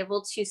footage to be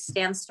able to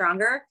stand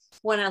stronger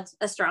when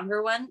a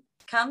stronger one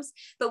comes.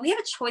 But we have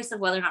a choice of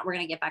whether or not we're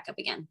going to get back up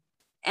again.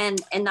 And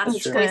that's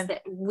a choice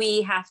that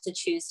we have to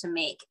choose to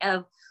make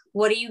of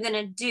what are you going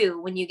to do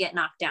when you get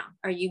knocked down?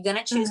 Are you going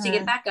to choose to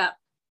get back up?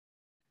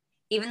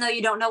 Even though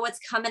you don't know what's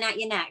coming at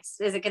you next,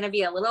 is it going to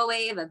be a little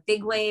wave, a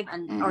big wave,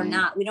 or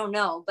not? We don't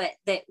know, but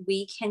that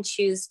we can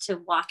choose to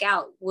walk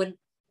out when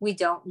we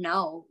don't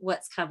know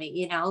what's coming,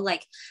 you know,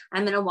 like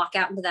I'm going to walk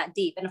out into that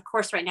deep. And of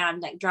course, right now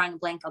I'm like drawing a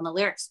blank on the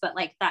lyrics, but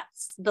like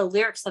that's the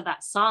lyrics of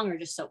that song are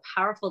just so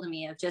powerful to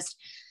me, of just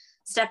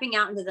stepping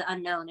out into the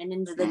unknown and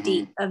into the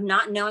deep, of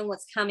not knowing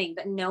what's coming,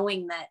 but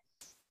knowing that,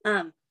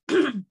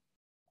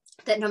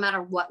 that no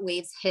matter what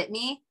waves hit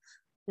me,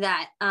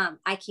 that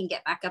I can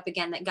get back up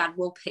again, that God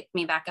will pick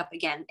me back up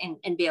again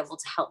and be able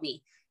to help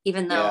me,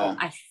 even though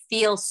I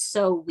feel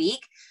so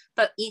weak.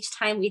 But each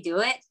time we do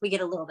it, we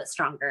get a little bit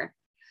stronger.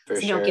 For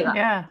so sure. Don't give up.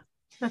 Yeah,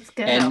 that's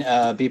good.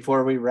 And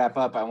before we wrap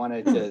up, I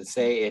wanted to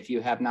say, if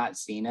you have not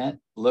seen it,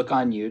 look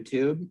on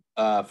YouTube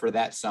for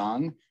that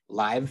song,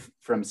 Live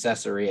from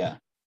Caesarea.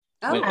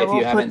 I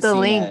will put the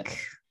link.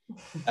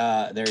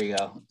 There you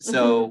go.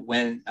 So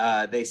when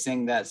they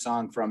sing that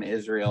song from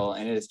Israel,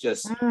 and it's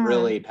just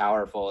really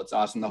powerful. It's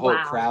awesome. The whole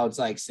crowd's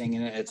like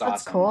singing it. It's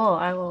awesome. Cool.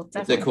 I will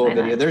definitely. It's a cool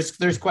video.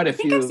 There's quite a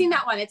few. I think I've seen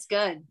that one. It's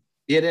good.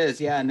 It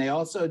is, yeah. And they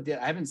also did,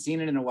 I haven't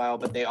seen it in a while,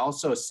 but they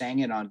also sang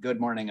it on Good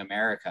Morning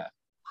America.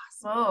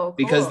 Oh, cool.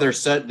 Because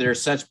they're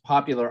such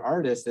popular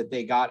artists that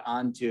they got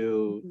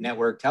onto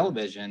network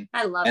television.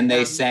 I love and them.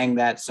 They sang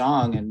that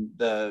song, and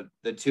the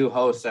two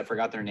hosts, I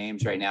forgot their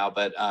names right now,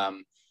 but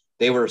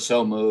they were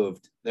so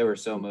moved. They were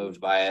so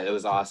moved by it. It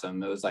was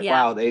awesome. It was like,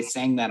 wow, they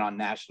sang that on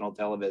national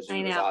television.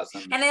 It was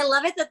awesome. And I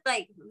love it that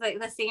like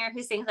the singer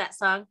who sings that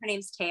song, her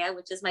name's Taya,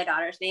 which is my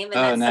daughter's name.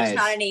 And that's such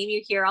not a name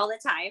you hear all the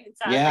time.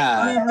 So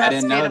I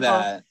didn't know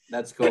that.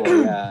 That's cool.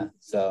 Yeah.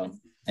 So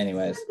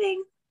anyways.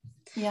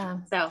 Yeah.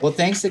 So well,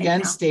 thanks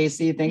again,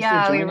 Stacie. Thanks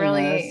for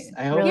joining us.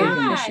 I hope you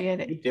appreciate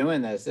it. Keep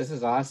doing this. This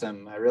is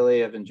awesome. I really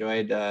have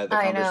enjoyed the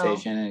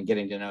conversation and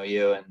getting to know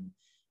you and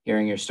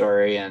hearing your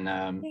story,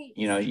 and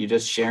you know, you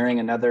just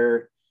sharing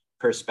another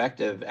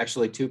perspective,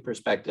 actually two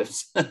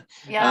perspectives,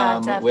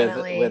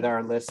 with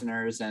our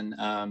listeners, and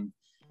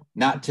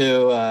not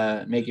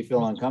to make you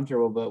feel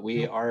uncomfortable, but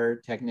we are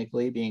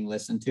technically being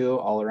listened to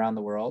all around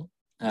the world.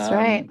 That's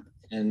right.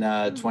 In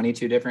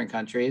 22 different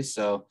countries.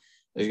 So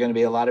there's going to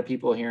be a lot of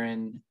people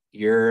hearing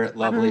your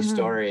lovely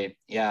story.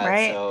 Yeah.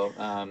 Right.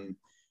 So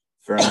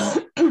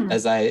from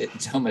as I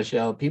tell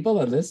Michelle,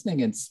 people are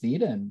listening in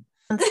Sweden.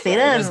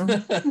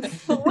 Sweden.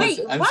 Wait,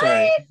 I'm what?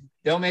 sorry.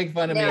 Don't make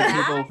fun of me, They're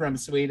people not? from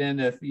Sweden.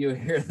 If you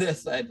hear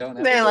this, I don't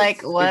have They're a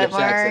like, Swedish what,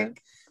 Mark? accent.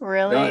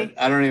 Really?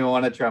 I don't even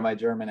want to try my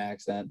German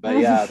accent, but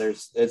yeah,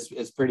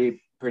 it's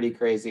pretty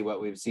crazy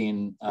what we've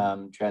seen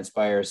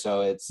transpire.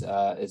 So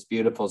it's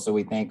beautiful. So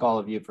we thank all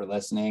of you for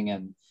listening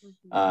and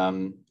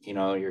you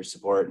know, your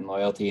support and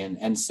loyalty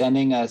and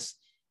sending us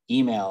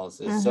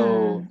emails is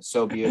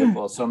so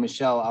beautiful. So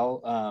Michelle,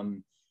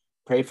 I'll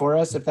pray for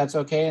us if that's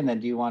okay, and then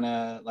do you want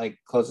to like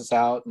close us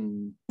out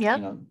and you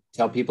know,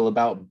 tell people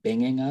about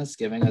binging us,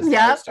 giving us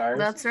 5 stars?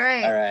 That's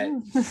right. All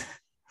right.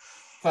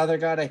 Father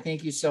God, I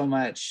thank you so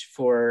much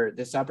for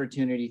this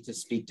opportunity to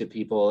speak to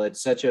people.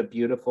 It's such a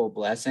beautiful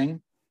blessing.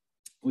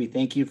 We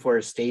thank you for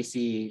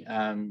Stacie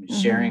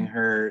sharing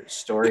her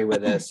story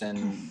with us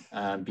and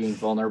being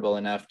vulnerable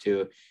enough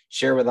to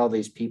share with all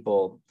these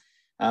people.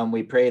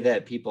 We pray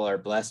that people are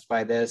blessed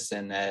by this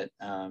and that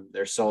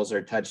their souls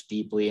are touched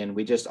deeply. And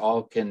we just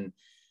all can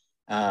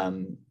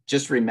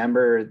just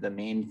remember the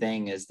main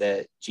thing is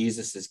that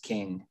Jesus is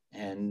King.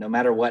 And no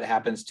matter what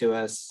happens to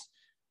us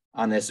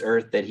on this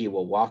earth, that he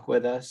will walk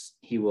with us,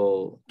 he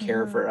will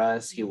care for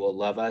us, he will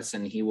love us,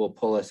 and he will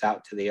pull us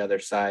out to the other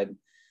side.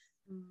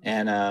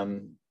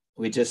 And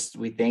we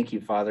thank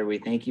you, Father. We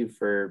thank you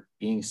for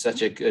being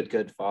such a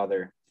good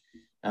Father.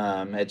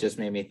 It just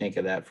made me think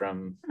of that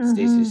from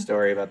Stacie's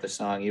story about the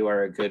song. You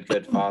are a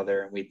good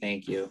Father. We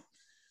thank you.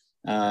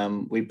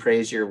 We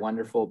praise your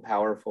wonderful,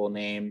 powerful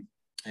name.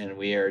 And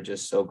we are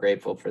just so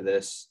grateful for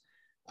this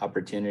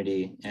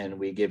opportunity. And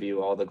we give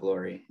you all the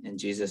glory. In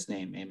Jesus'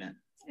 name, amen.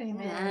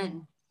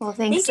 Amen. Well,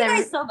 thanks. Thank you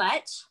guys so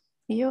much.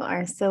 You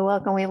are so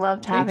welcome. We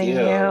loved having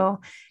you.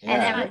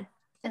 Yeah.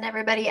 And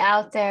everybody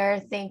out there,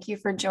 thank you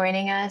for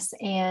joining us.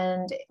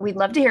 And we'd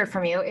love to hear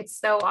from you. It's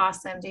so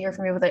awesome to hear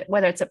from you,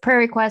 whether it's a prayer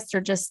request or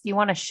just you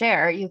want to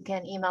share. You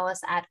can email us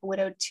at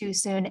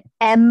widowedtoosoonm,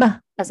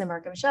 as in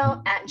Mark and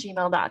Michelle,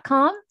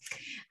 @gmail.com.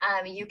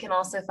 You can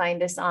also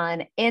find us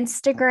on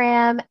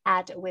Instagram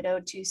at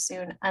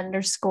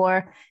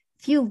widowedtoosoon_.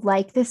 If you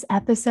like this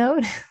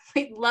episode,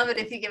 we'd love it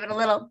if you give it a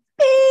little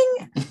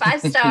bing,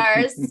 5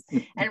 stars,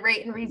 and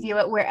rate and review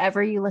it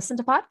wherever you listen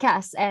to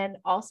podcasts. And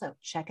also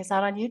check us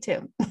out on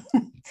YouTube.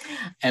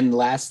 And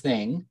last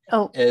thing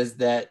is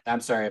that,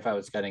 I'm sorry if I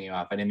was cutting you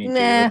off. I didn't mean to.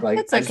 You look like,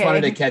 I just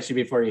wanted to catch you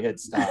before you hit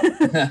stop.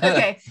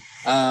 Okay.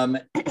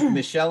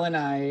 Michelle and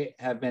I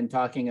have been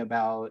talking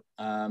about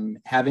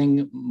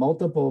having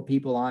multiple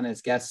people on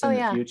as guests in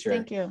the future.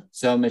 Thank you.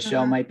 So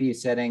Michelle might be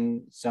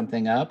setting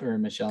something up, or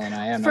Michelle and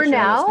I. I'm For not sure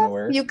how that's gonna now,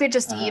 work. you could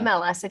just email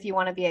us if you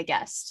want to be a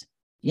guest.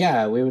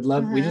 Yeah, we would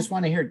love. We just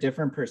want to hear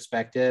different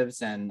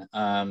perspectives and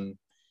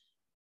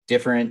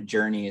different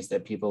journeys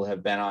that people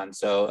have been on.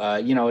 So,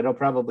 you know, it'll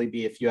probably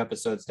be a few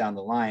episodes down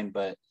the line,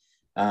 but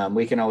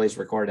we can always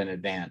record in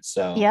advance.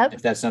 So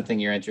if that's something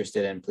you're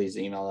interested in, please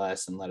email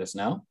us and let us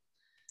know.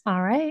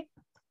 All right.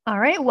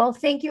 Well,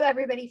 thank you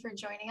everybody for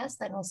joining us.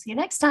 Then we'll see you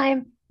next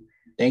time.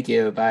 Thank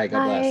you. Bye.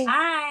 God bless.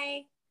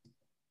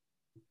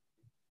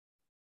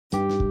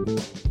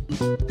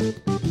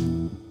 Bye.